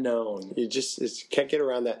unknown. You can't get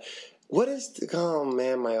around that. What is oh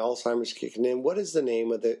man, my Alzheimer's kicking in. What is the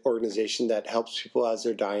name of the organization that helps people as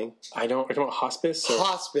they're dying? I don't know, hospice? Or,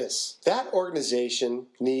 Hospice. That organization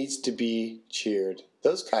needs to be cheered.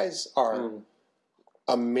 Those guys are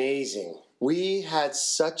amazing. We had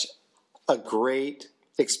such a great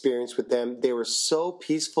experience with them. They were so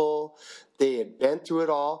peaceful. They had been through it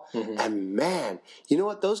all. And man, you know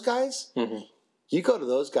what? Those guys, you go to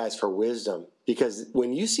those guys for wisdom, because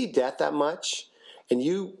when you see death that much and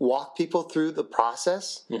you walk people through the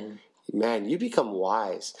process, man, you become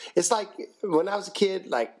wise. It's like when I was a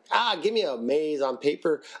kid, give me a maze on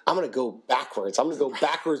paper. I'm going to go backwards. I'm going to go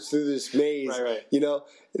backwards through this maze. Right. You know,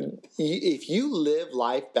 if you live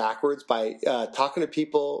life backwards by talking to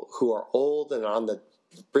people who are old and on the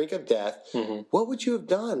brink of death, what would you have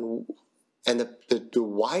done? And the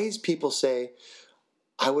wise people say,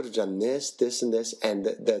 I would have done this, this, and this, and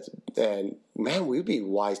and man, we'd be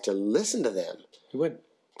wise to listen to them. You would.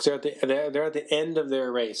 So they're at the end of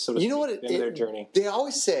their race, so to You speak, know what? the end of their journey. They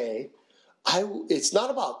always say, it's not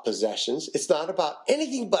about possessions. It's not about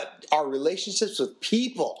anything but our relationships with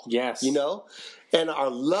people. Yes. You know? And our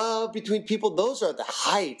love between people. Those are the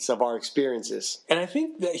heights of our experiences. And I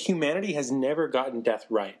think that humanity has never gotten death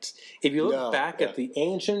right. If you look back at the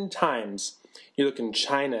ancient times, you look in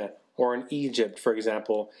China or in Egypt, for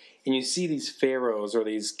example, and you see these pharaohs or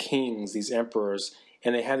these kings, these emperors,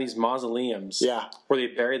 and they have these mausoleums where they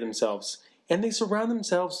bury themselves. And they surround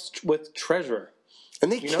themselves with treasure.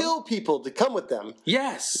 And they kill people to come with them.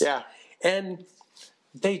 Yes. Yeah. And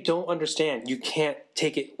they don't understand. You can't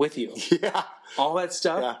take it with you. Yeah. All that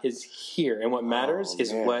stuff is here. And what matters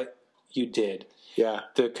is what you did. Yeah.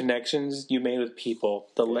 The connections you made with people,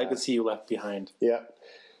 the legacy you left behind. Yeah.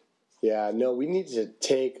 Yeah, no, we need to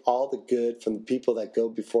take all the good from the people that go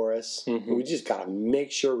before us. We just got to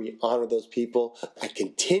make sure we honor those people by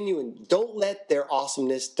continuing. Don't let their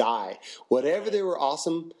awesomeness die. Whatever they were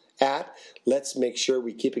awesome at, let's make sure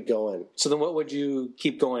we keep it going. So then what would you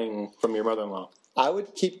keep going from your mother-in-law? I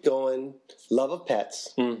would keep going love of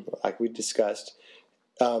pets, like we discussed.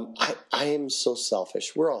 I am so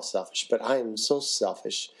selfish. We're all selfish, but I am so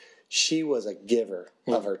selfish. She was a giver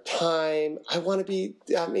of her time. I want to be,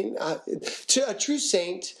 a true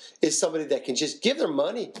saint is somebody that can just give their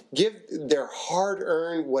money, give their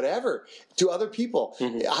hard-earned whatever to other people.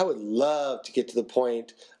 I would love to get to the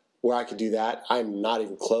point where I could do that. I'm not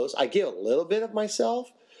even close. I give a little bit of myself,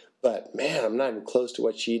 but man, I'm not even close to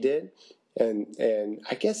what she did. And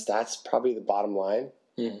I guess that's probably the bottom line.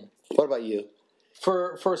 What about you?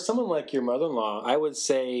 For someone like your mother-in-law, I would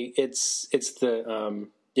say it's the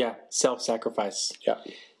self-sacrifice. Yeah.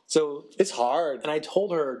 So it's hard. And I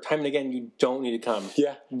told her time and again, you don't need to come.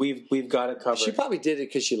 Yeah. We've got it covered. She probably did it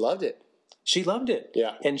because she loved it. She loved it.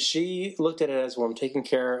 Yeah. And she looked at it as, well, I'm taking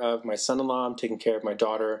care of my son-in-law, I'm taking care of my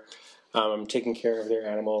daughter, I'm taking care of their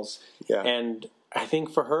animals. Yeah. And I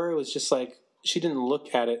think for her, it was just like, she didn't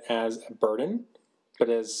look at it as a burden. but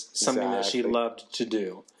as something that she Exactly. loved to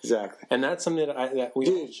do. Exactly. And that's something that we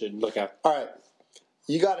all should look at. All right.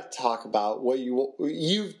 You got to talk about what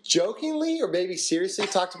you jokingly or maybe seriously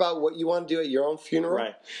talked about what you want to do at your own funeral.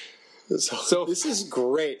 Right. So this is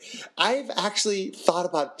great. I've actually thought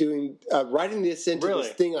about doing writing this into Really?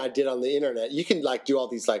 this thing I did on the internet. You can do all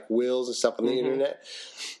these wills and stuff on the internet.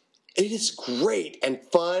 It is great and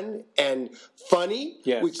fun and funny.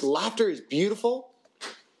 Yes. Which laughter is beautiful.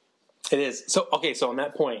 It is. So on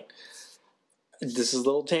that point, this is a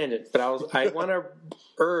little tangent, but I want to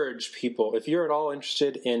urge people, if you're at all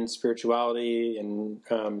interested in spirituality and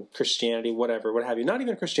Christianity, whatever, what have you, not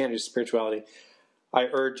even Christianity, just spirituality, I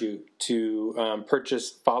urge you to purchase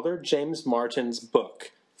Father James Martin's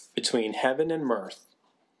book, Between Heaven and Mirth.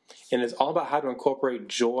 And it's all about how to incorporate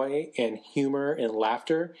joy and humor and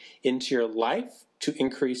laughter into your life to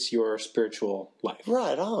increase your spiritual life.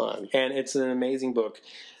 Right on. And it's an amazing book.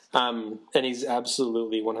 And he's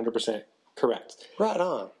absolutely 100% correct. Right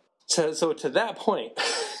on. So to that point,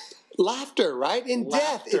 Laughter, right? In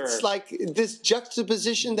death. Laughter. It's like this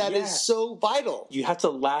juxtaposition that is Yes. so vital. you have to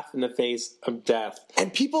laugh in the face of death.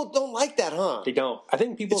 And people don't like that, huh? They don't. I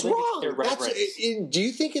think people It's think wrong. it's irreverence. Do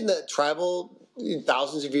you think in the tribal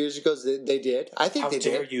thousands of years ago they did? I think How they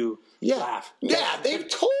dare did. you Yeah. laugh? Yeah, they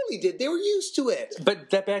totally did. They were used to it. But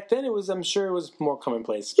that back then, I'm sure it was more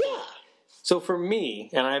commonplace. Yeah. So for me,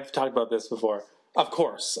 and I've talked about this before, of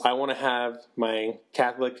course, I want to have my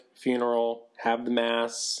Catholic funeral, have the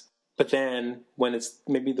Mass, but then when it's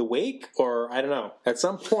maybe the wake, or I don't know, at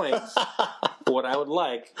some point, what I would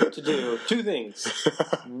like to do, two things.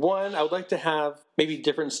 One, I would like to have maybe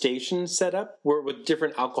different stations set up with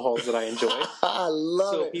different alcohols that I enjoy. I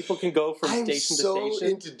love So it. people can go from I'm station so to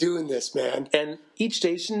station. into doing this, man. And each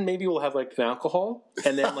station maybe will have an alcohol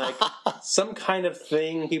and then some kind of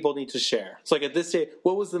thing people need to share. So at this day,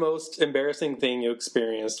 what was the most embarrassing thing you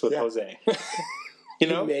experienced with Yeah. Jose? You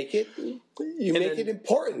know? make it. You make it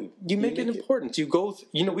important. You make it important. You go.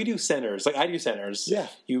 We do centers. I do centers. Yeah.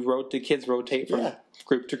 The kids rotate from Yeah.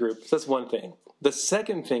 group to group. So that's one thing. The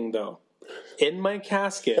second thing, though, in my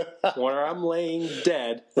casket where I'm laying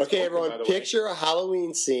dead. Okay, by everyone, the way. picture a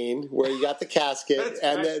Halloween scene where you got the casket That's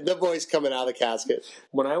and right. the voice coming out of the casket.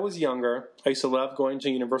 When I was younger, I used to love going to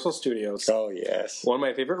Universal Studios. Oh, yes. One of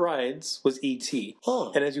my favorite rides was E.T.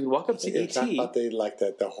 Huh. And as you would walk up to You're talking E.T., about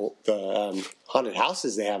the haunted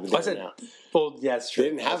houses they have I there said, now. well, yeah, it's true. They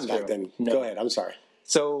didn't have them That's back true. then. No. Go ahead. I'm sorry.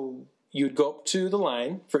 So you'd go up to the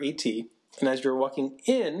line for ET, and as you're walking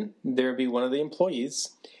in, there would be one of the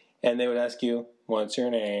employees, and they would ask you, "What's your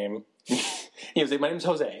name?" You would say, "My name's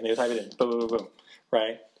Jose," and they would type it in. Boom, boom, boom, boom.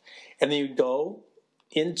 Right? And then you'd go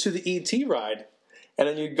into the ET ride, and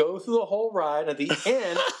then you'd go through the whole ride. At the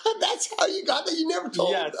end, That's how you got that. You never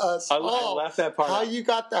told Yes, us. I left that part How out. you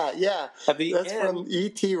got that? Yeah. At the That's end- from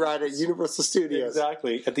E.T. ride at Universal Studios.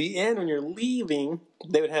 exactly. At the end, when you're leaving,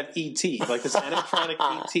 they would have ET, like this animatronic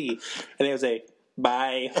ET, and they would say,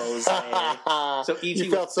 "Bye, Jose." So ET You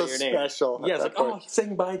would felt say so your name. special at Yeah, it's that like, point. oh, he's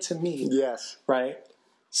saying bye to me. Yes. Right?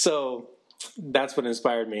 So that's what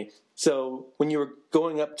inspired me. So when you were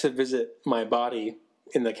going up to visit my body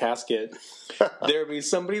in the casket, there would be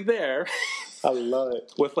somebody there I love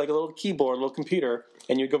it. with a little keyboard, a little computer,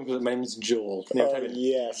 and you'd go, "My name is Joel." And they would Oh, type in,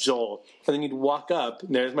 yes. Joel. And then you'd walk up,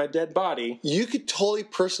 and there's my dead body. You could totally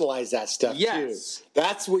personalize that stuff Yes. too.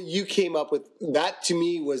 That's what you came up with. That to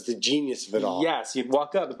me was the genius of it all. Yes, you'd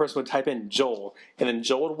walk up, the person would type in Joel, and then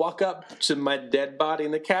Joel would walk up to my dead body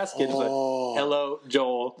in the casket and be Oh. like, "Hello,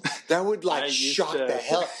 Joel." That would I used shock to- the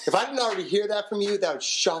hell. If I didn't already hear that from you, that would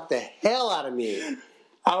shock the hell out of me.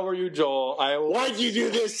 How are you, Joel? I will. Why'd you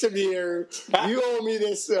do this to me? Or you owe me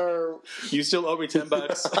this? Or You still owe me $10.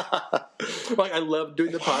 I love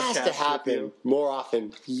doing the it podcast. has to with happen you. more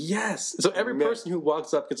often. Yes. So every Man. person who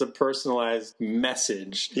walks up gets a personalized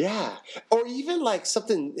message. Yeah, or even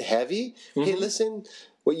something heavy. Hey, listen,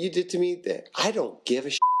 what you did to me, I don't give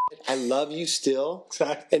a shit. I love you still.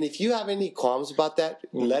 Exactly. And if you have any qualms about that,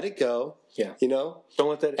 let it go. Yeah. Don't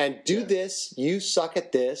let that. And do this. You suck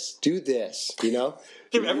at this. Do this.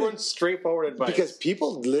 give everyone straightforward advice. Because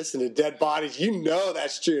people listen to dead bodies.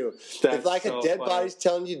 That's true. That's if a so dead funny. body's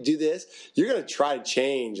telling you to do this, you're going to try to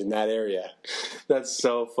change in that area. That's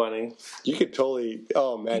so funny. You could totally,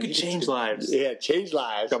 oh man. You could change lives. Yeah, change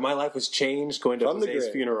lives. So my life was changed going to From the Jose's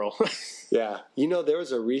grave. funeral. Yeah. There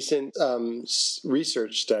was a recent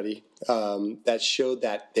research study that showed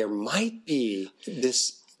that there might be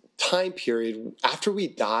this time period after we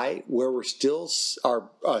die where we're still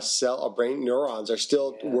our brain neurons are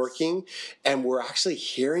still working, and we're actually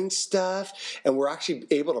hearing stuff, and we're actually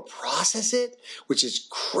able to process it, which is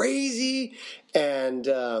crazy. And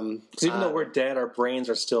because even though we're dead, our brains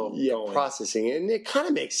are still going. Processing it, and it kind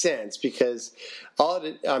of makes sense because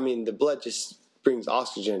the blood just brings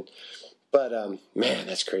oxygen. But, man,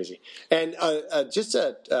 that's crazy. And just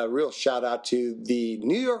a real shout out to the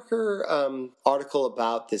New Yorker article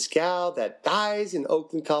about this gal that dies in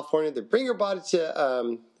Oakland, California. They bring her body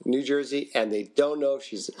to New Jersey, and they don't know if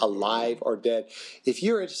she's alive or dead. If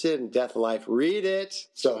you're interested in death and life, read it.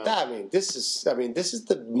 So, this is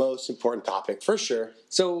the most important topic for sure.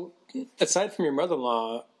 So, aside from your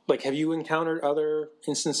mother-in-law, have you encountered other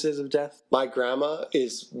instances of death? My grandma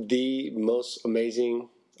is the most amazing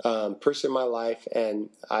person in my life, and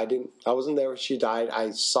I wasn't there when she died. I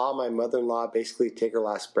saw my mother-in-law basically take her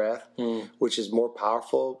last breath, which is more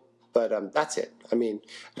powerful. But that's it.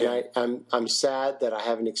 I'm sad that I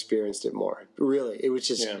haven't experienced it more. Really, it was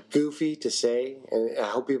just goofy to say, and I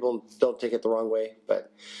hope people don't take it the wrong way.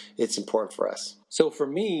 But it's important for us. So for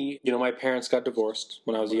me, my parents got divorced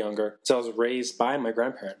when I was younger. So I was raised by my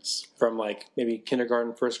grandparents from maybe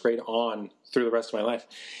kindergarten, first grade on through the rest of my life.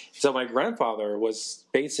 So my grandfather was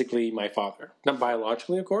basically my father. Not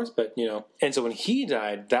biologically, of course, but, And so when he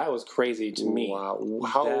died, that was crazy to me. Wow.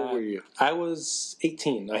 How old were you? I was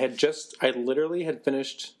 18. I was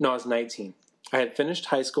 19. I had finished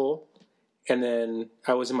high school. And then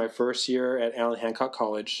I was in my first year at Allen Hancock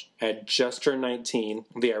College. I had just turned 19.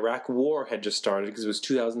 The Iraq War had just started because it was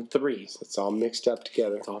 2003. So it's all mixed up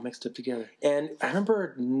together. And I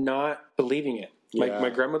remember not believing it. My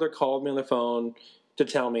grandmother called me on the phone to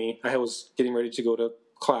tell me I was getting ready to go to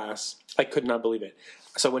class. I could not believe it.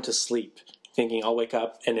 So I went to sleep thinking I'll wake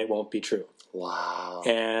up and it won't be true. Wow.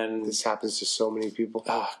 And this happens to so many people.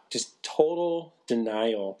 Just total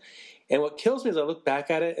denial. And what kills me is I look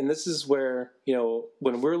back at it, and this is where,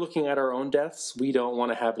 when we're looking at our own deaths, we don't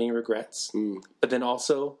want to have any regrets. But then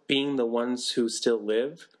also, being the ones who still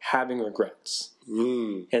live, having regrets.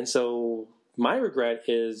 And so my regret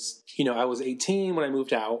is, I was 18 when I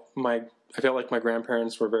moved out. I felt like my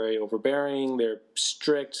grandparents were very overbearing. They're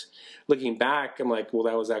strict. Looking back, I'm like, well,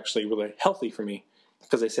 that was actually really healthy for me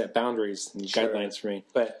because they set boundaries and guidelines for me.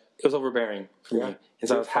 But it was overbearing for me. And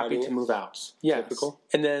so I was happy to move out. Yeah. Typical.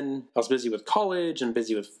 And then I was busy with college and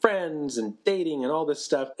busy with friends and dating and all this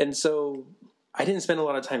stuff. And so I didn't spend a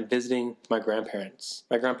lot of time visiting my grandparents.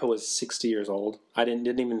 My grandpa was 60 years old. I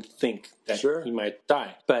didn't even think that he might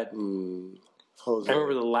die. But Jose, I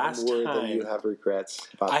remember the last time that you have regrets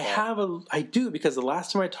about that. I do, because the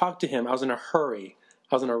last time I talked to him, I was in a hurry.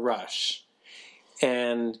 I was in a rush.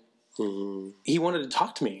 And he wanted to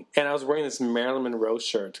talk to me, and I was wearing this Marilyn Monroe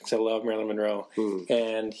shirt because I love Marilyn Monroe.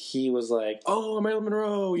 And he was like, "Oh, Marilyn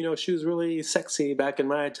Monroe, she was really sexy back in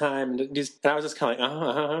my time." And I was just kind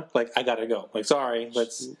of like, I gotta go. Sorry,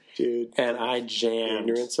 dude. And I jammed.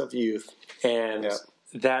 Ignorance of youth, and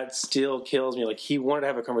that still kills me. He wanted to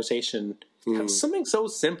have a conversation. Something so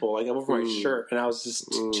simple, over my shirt, and I was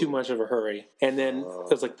just too much of a hurry. And then it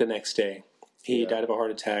was the next day, he died of a heart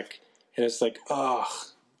attack, and it's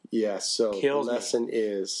yeah, so the lesson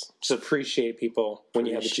is just appreciate people when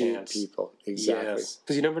you have the chance. People, exactly.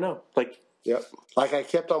 Because you never know. Yep. I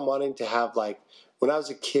kept on wanting to have, when I was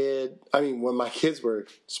a kid, when my kids were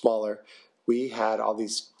smaller, we had all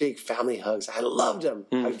these big family hugs. I loved them.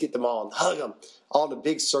 I'd get them all and hug them all in a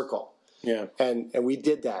big circle. Yeah. And we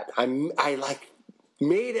did that. I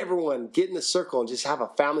made everyone get in a circle and just have a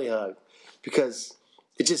family hug because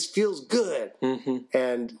it just feels good.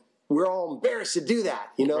 And we're all embarrassed to do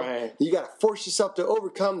that, Right. You got to force yourself to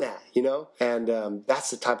overcome that, And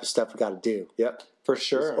that's the type of stuff we got to do. Yep. For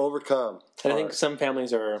sure. Just overcome. And I think some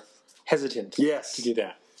families are hesitant to do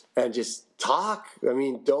that. And just talk.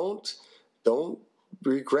 Don't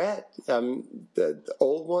regret. The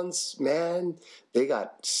old ones, man, they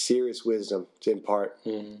got serious wisdom to impart.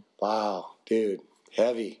 Wow, dude.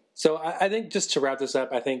 Heavy. So I think just to wrap this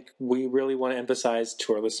up, I think we really want to emphasize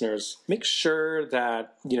to our listeners, make sure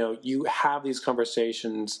that, you have these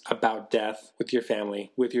conversations about death with your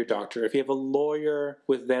family, with your doctor. If you have a lawyer,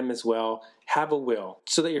 with them as well, have a will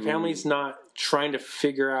so that your family's not trying to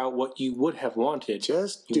figure out what you would have wanted.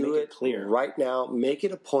 Just do it clear right now. Make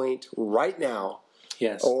it a point right now.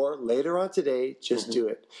 Yes. Or later on today, just do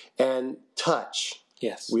it. And touch.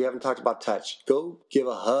 Yes. We haven't talked about touch. Go give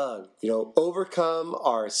a hug. Overcome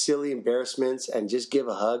our silly embarrassments and just give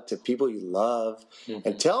a hug to people you love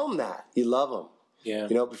and tell them that you love them. Yeah.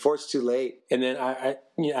 Before it's too late. And then I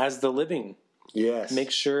as the living, make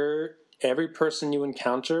sure every person you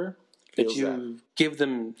encounter that Feels you that. give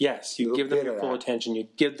them, yes, you Little give them bit your of full that. attention, you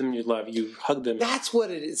give them your love, you hug them. That's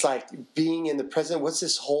what it is like being in the present. What's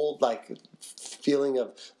this whole like feeling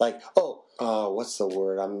of like, what's the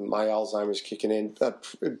word? My Alzheimer's kicking in.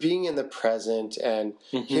 Being in the present and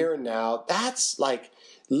here and now. That's like,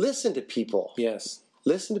 listen to people. Yes.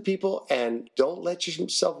 Listen to people and don't let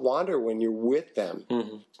yourself wander when you're with them.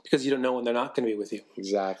 Because you don't know when they're not going to be with you.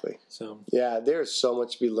 Exactly. So Yeah, there's so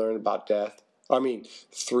much to be learned about death. I mean,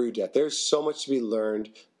 through death. There's so much to be learned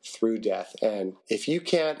through death. And if you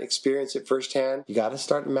can't experience it firsthand, you got to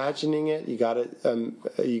start imagining it. You got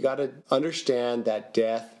to understand that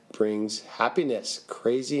death brings happiness,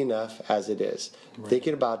 crazy enough as it is. Right.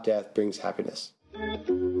 Thinking about death brings happiness.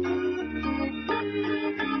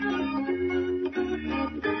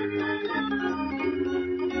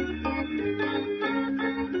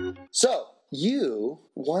 So, you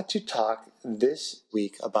want to talk this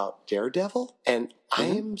week about Daredevil? And I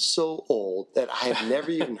am so old that I have never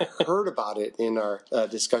even heard about it in our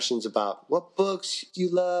discussions about what books you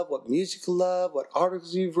love, what music you love, what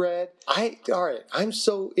articles you've read. I'm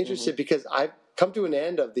so interested because I've come to an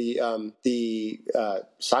end of the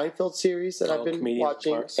Seinfeld series that I've been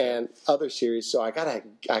watching and other series. So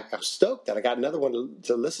I'm stoked that I got another one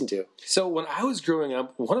to listen to. So when I was growing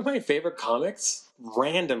up, one of my favorite comics,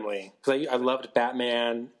 randomly, because I loved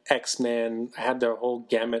Batman, X-Men, I had their whole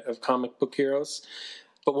gamut of comic book heroes.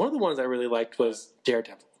 But one of the ones I really liked was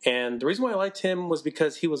Daredevil. And the reason why I liked him was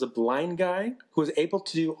because he was a blind guy who was able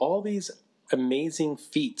to do all these amazing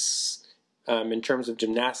feats in terms of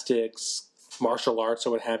gymnastics, martial arts,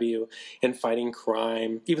 or what have you, and fighting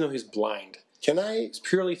crime, even though he's blind. It's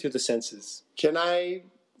purely through the senses. Can I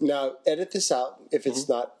now edit this out if it's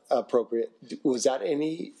not appropriate? Was that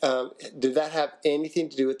did that have anything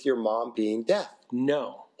to do with your mom being deaf?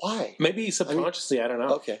 No. Why? Maybe subconsciously, I don't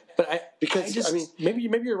know. Okay. But maybe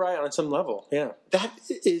you're right on some level. Yeah. That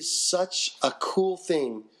is such a cool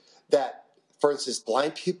thing that, for instance,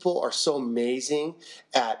 blind people are so amazing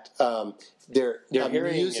at their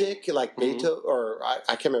music, like Beethoven, or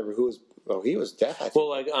I can't remember who was. Oh, he was deaf, I think. Well,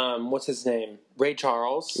 like, what's his name? Ray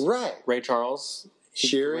Charles. Right. Ray Charles.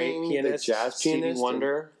 Shearing, great pianist, the jazz Stevie pianist.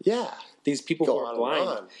 Wonder. Yeah. These people who are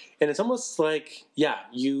blind. And it's almost like,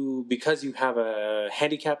 because you have a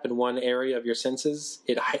handicap in one area of your senses,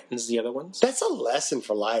 it heightens the other ones. That's a lesson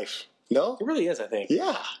for life. No? It really is, I think.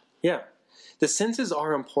 Yeah. Yeah. The senses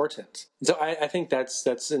are important. So I think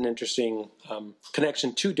that's an interesting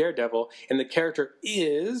connection to Daredevil. And the character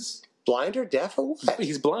is... blind or deaf or what?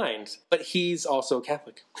 He's blind, but he's also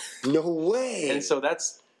Catholic. No way. And so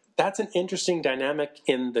that's an interesting dynamic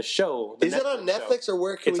in the show. Is it on Netflix or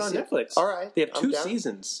where can we see it? It's on Netflix. All right. They have 2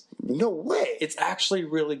 seasons. No way. It's actually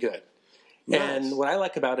really good. Nice. And what I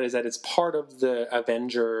like about it is that it's part of the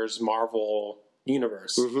Avengers Marvel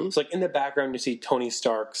universe. So like in the background you see Tony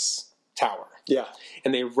Stark's tower. Yeah.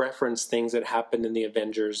 And they reference things that happened in the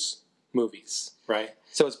Avengers movies, right?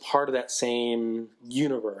 So it's part of that same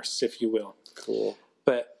universe, if you will. Cool.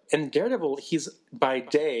 But in Daredevil, he's by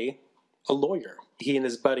day a lawyer. He and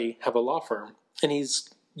his buddy have a law firm, and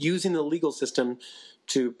he's using the legal system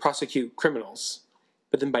to prosecute criminals.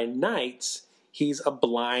 But then by night, he's a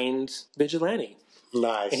blind vigilante.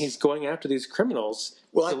 Nice. And he's going after these criminals,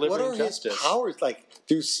 delivering what are justice. his powers? Like,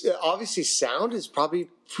 obviously sound is probably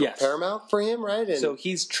paramount for him, right? And so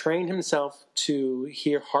he's trained himself to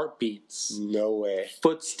hear heartbeats. No way.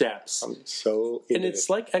 Footsteps. I'm so And it's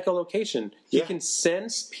like echolocation. He can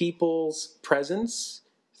sense people's presence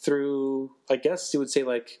through, I guess you would say,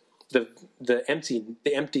 like the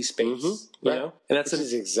empty space, you know? And Which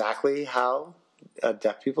is exactly how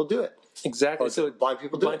deaf people do it. Exactly. So blind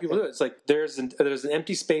people do it. It's like there's an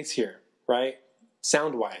empty space here, right?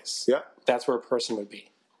 Sound wise. Yeah. That's where a person would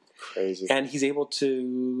be. Crazy. And he's able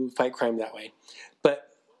to fight crime that way.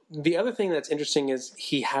 But the other thing that's interesting is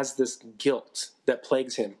he has this guilt that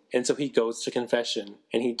plagues him. And so he goes to confession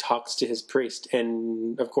and he talks to his priest.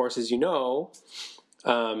 And of course, as you know,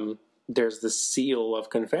 there's the seal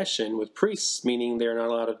of confession with priests, meaning they're not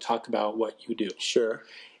allowed to talk about what you do. Sure.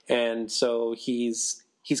 And so he's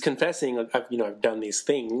confessing, I've done these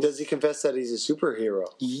things. Does he confess that he's a superhero?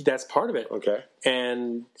 That's part of it. Okay.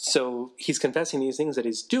 And so he's confessing these things that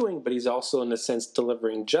he's doing, but he's also, in a sense,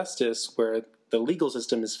 delivering justice where the legal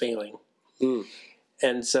system is failing.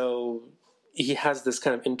 And so he has this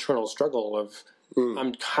kind of internal struggle of,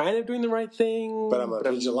 I'm kind of doing the right thing, but I'm a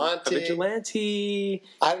vigilante.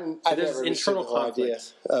 I've never understood the whole idea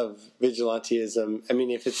of vigilantism. I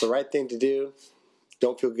mean, if it's the right thing to do,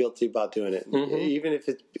 don't feel guilty about doing it. Even if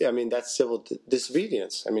that's civil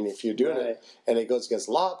disobedience. I mean, if you're doing it and it goes against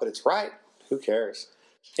the law, but it's right, who cares?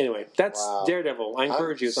 Anyway, that's Wow. Daredevil. I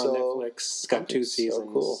encourage you. It's on Netflix. It's got 2 seasons.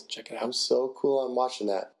 So cool. Check it out. I'm so cool on watching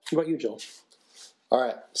that. What about you, Joel? All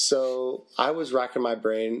right, so I was racking my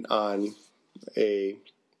brain on a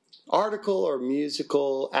article or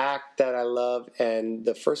musical act that I love, and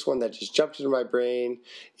the first one that just jumped into my brain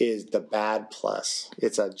is the Bad Plus.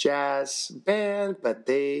 It's a jazz band, but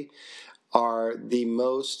they are the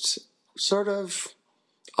most sort of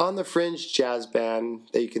on the fringe jazz band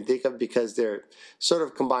that you can think of because they're sort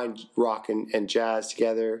of combined rock and jazz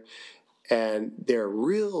together, and they're a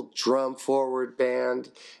real drum forward band.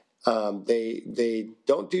 They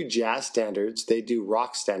don't do jazz standards. They do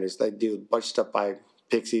rock standards. They do a bunch of stuff by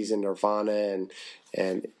Pixies and Nirvana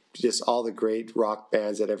and just all the great rock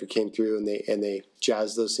bands that ever came through, and they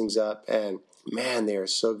jazz those things up. And man, they are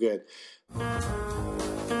so good.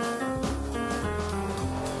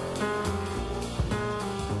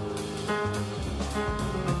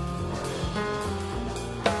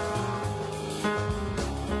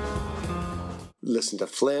 Listen to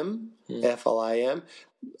Flim, F-L-I-M,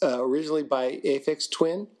 originally by Aphex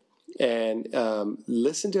Twin, and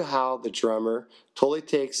listen to how the drummer totally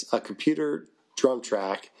takes a computer drum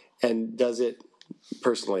track and does it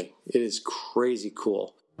personally. It is crazy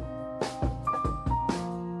cool.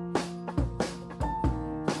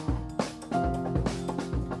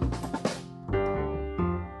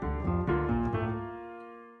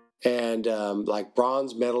 And like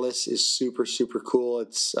Bronze Medalist is super, super cool.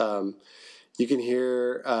 It's you can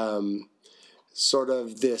hear sort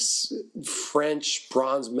of this French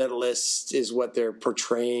bronze medalist is what they're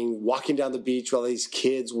portraying, walking down the beach while these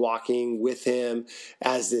kids walking with him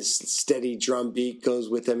as this steady drum beat goes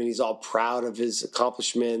with him, and he's all proud of his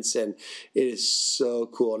accomplishments, and it is so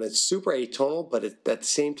cool. And it's super atonal, but at the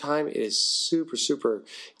same time, it is super, super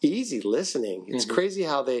easy listening. It's crazy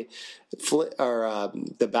how the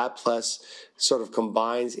Bad Plus sort of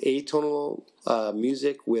combines atonal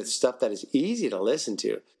music with stuff that is easy to listen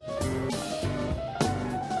to.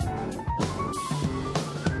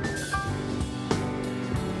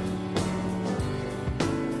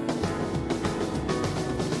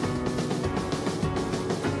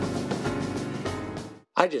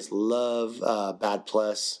 I just love Bad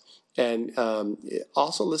Plus, and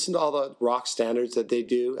also listen to all the rock standards that they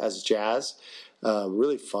do as jazz.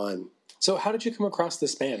 Really fun. So how did you come across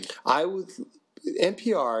this band?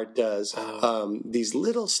 NPR does these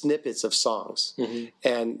little snippets of songs,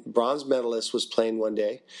 and Bronze Medalist was playing one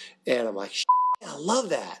day, and I'm like, I love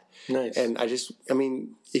that. Nice. And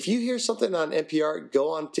if you hear something on NPR, go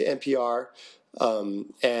on to NPR.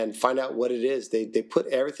 And find out what it is. They put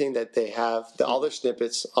everything that they have, all their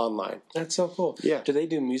snippets online. That's so cool. Yeah. Do they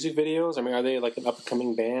do music videos? I mean, are they like an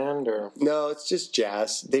up-and-coming band or? No, it's just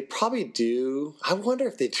jazz. They probably do. I wonder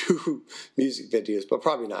if they do music videos, but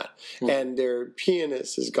probably not. And their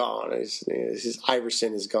pianist is gone. His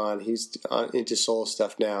Iverson is gone. He's into soul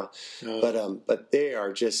stuff now. But they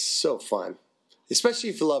are just so fun,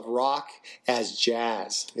 especially if you love rock as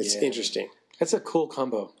jazz. It's interesting. That's a cool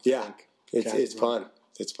combo. Yeah. It's fun.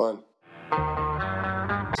 It's fun.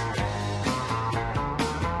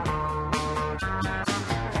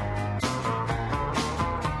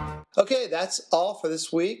 Okay, that's all for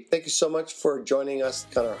this week. Thank you so much for joining us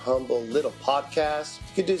on our humble little podcast.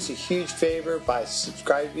 You could do us a huge favor by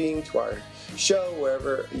subscribing to our show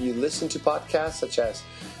wherever you listen to podcasts, such as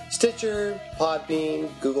Stitcher, Podbean,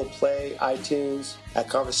 Google Play, iTunes, at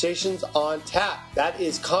Conversations on Tap. That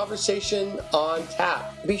is Conversation on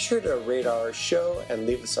Tap. Be sure to rate our show and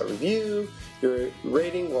leave us a review. Your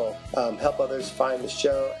rating will help others find the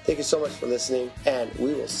show. Thank you so much for listening, and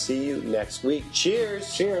we will see you next week.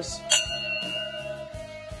 Cheers! Cheers!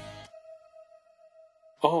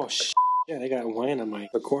 Oh, yeah, they got wine on my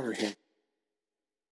recorder here.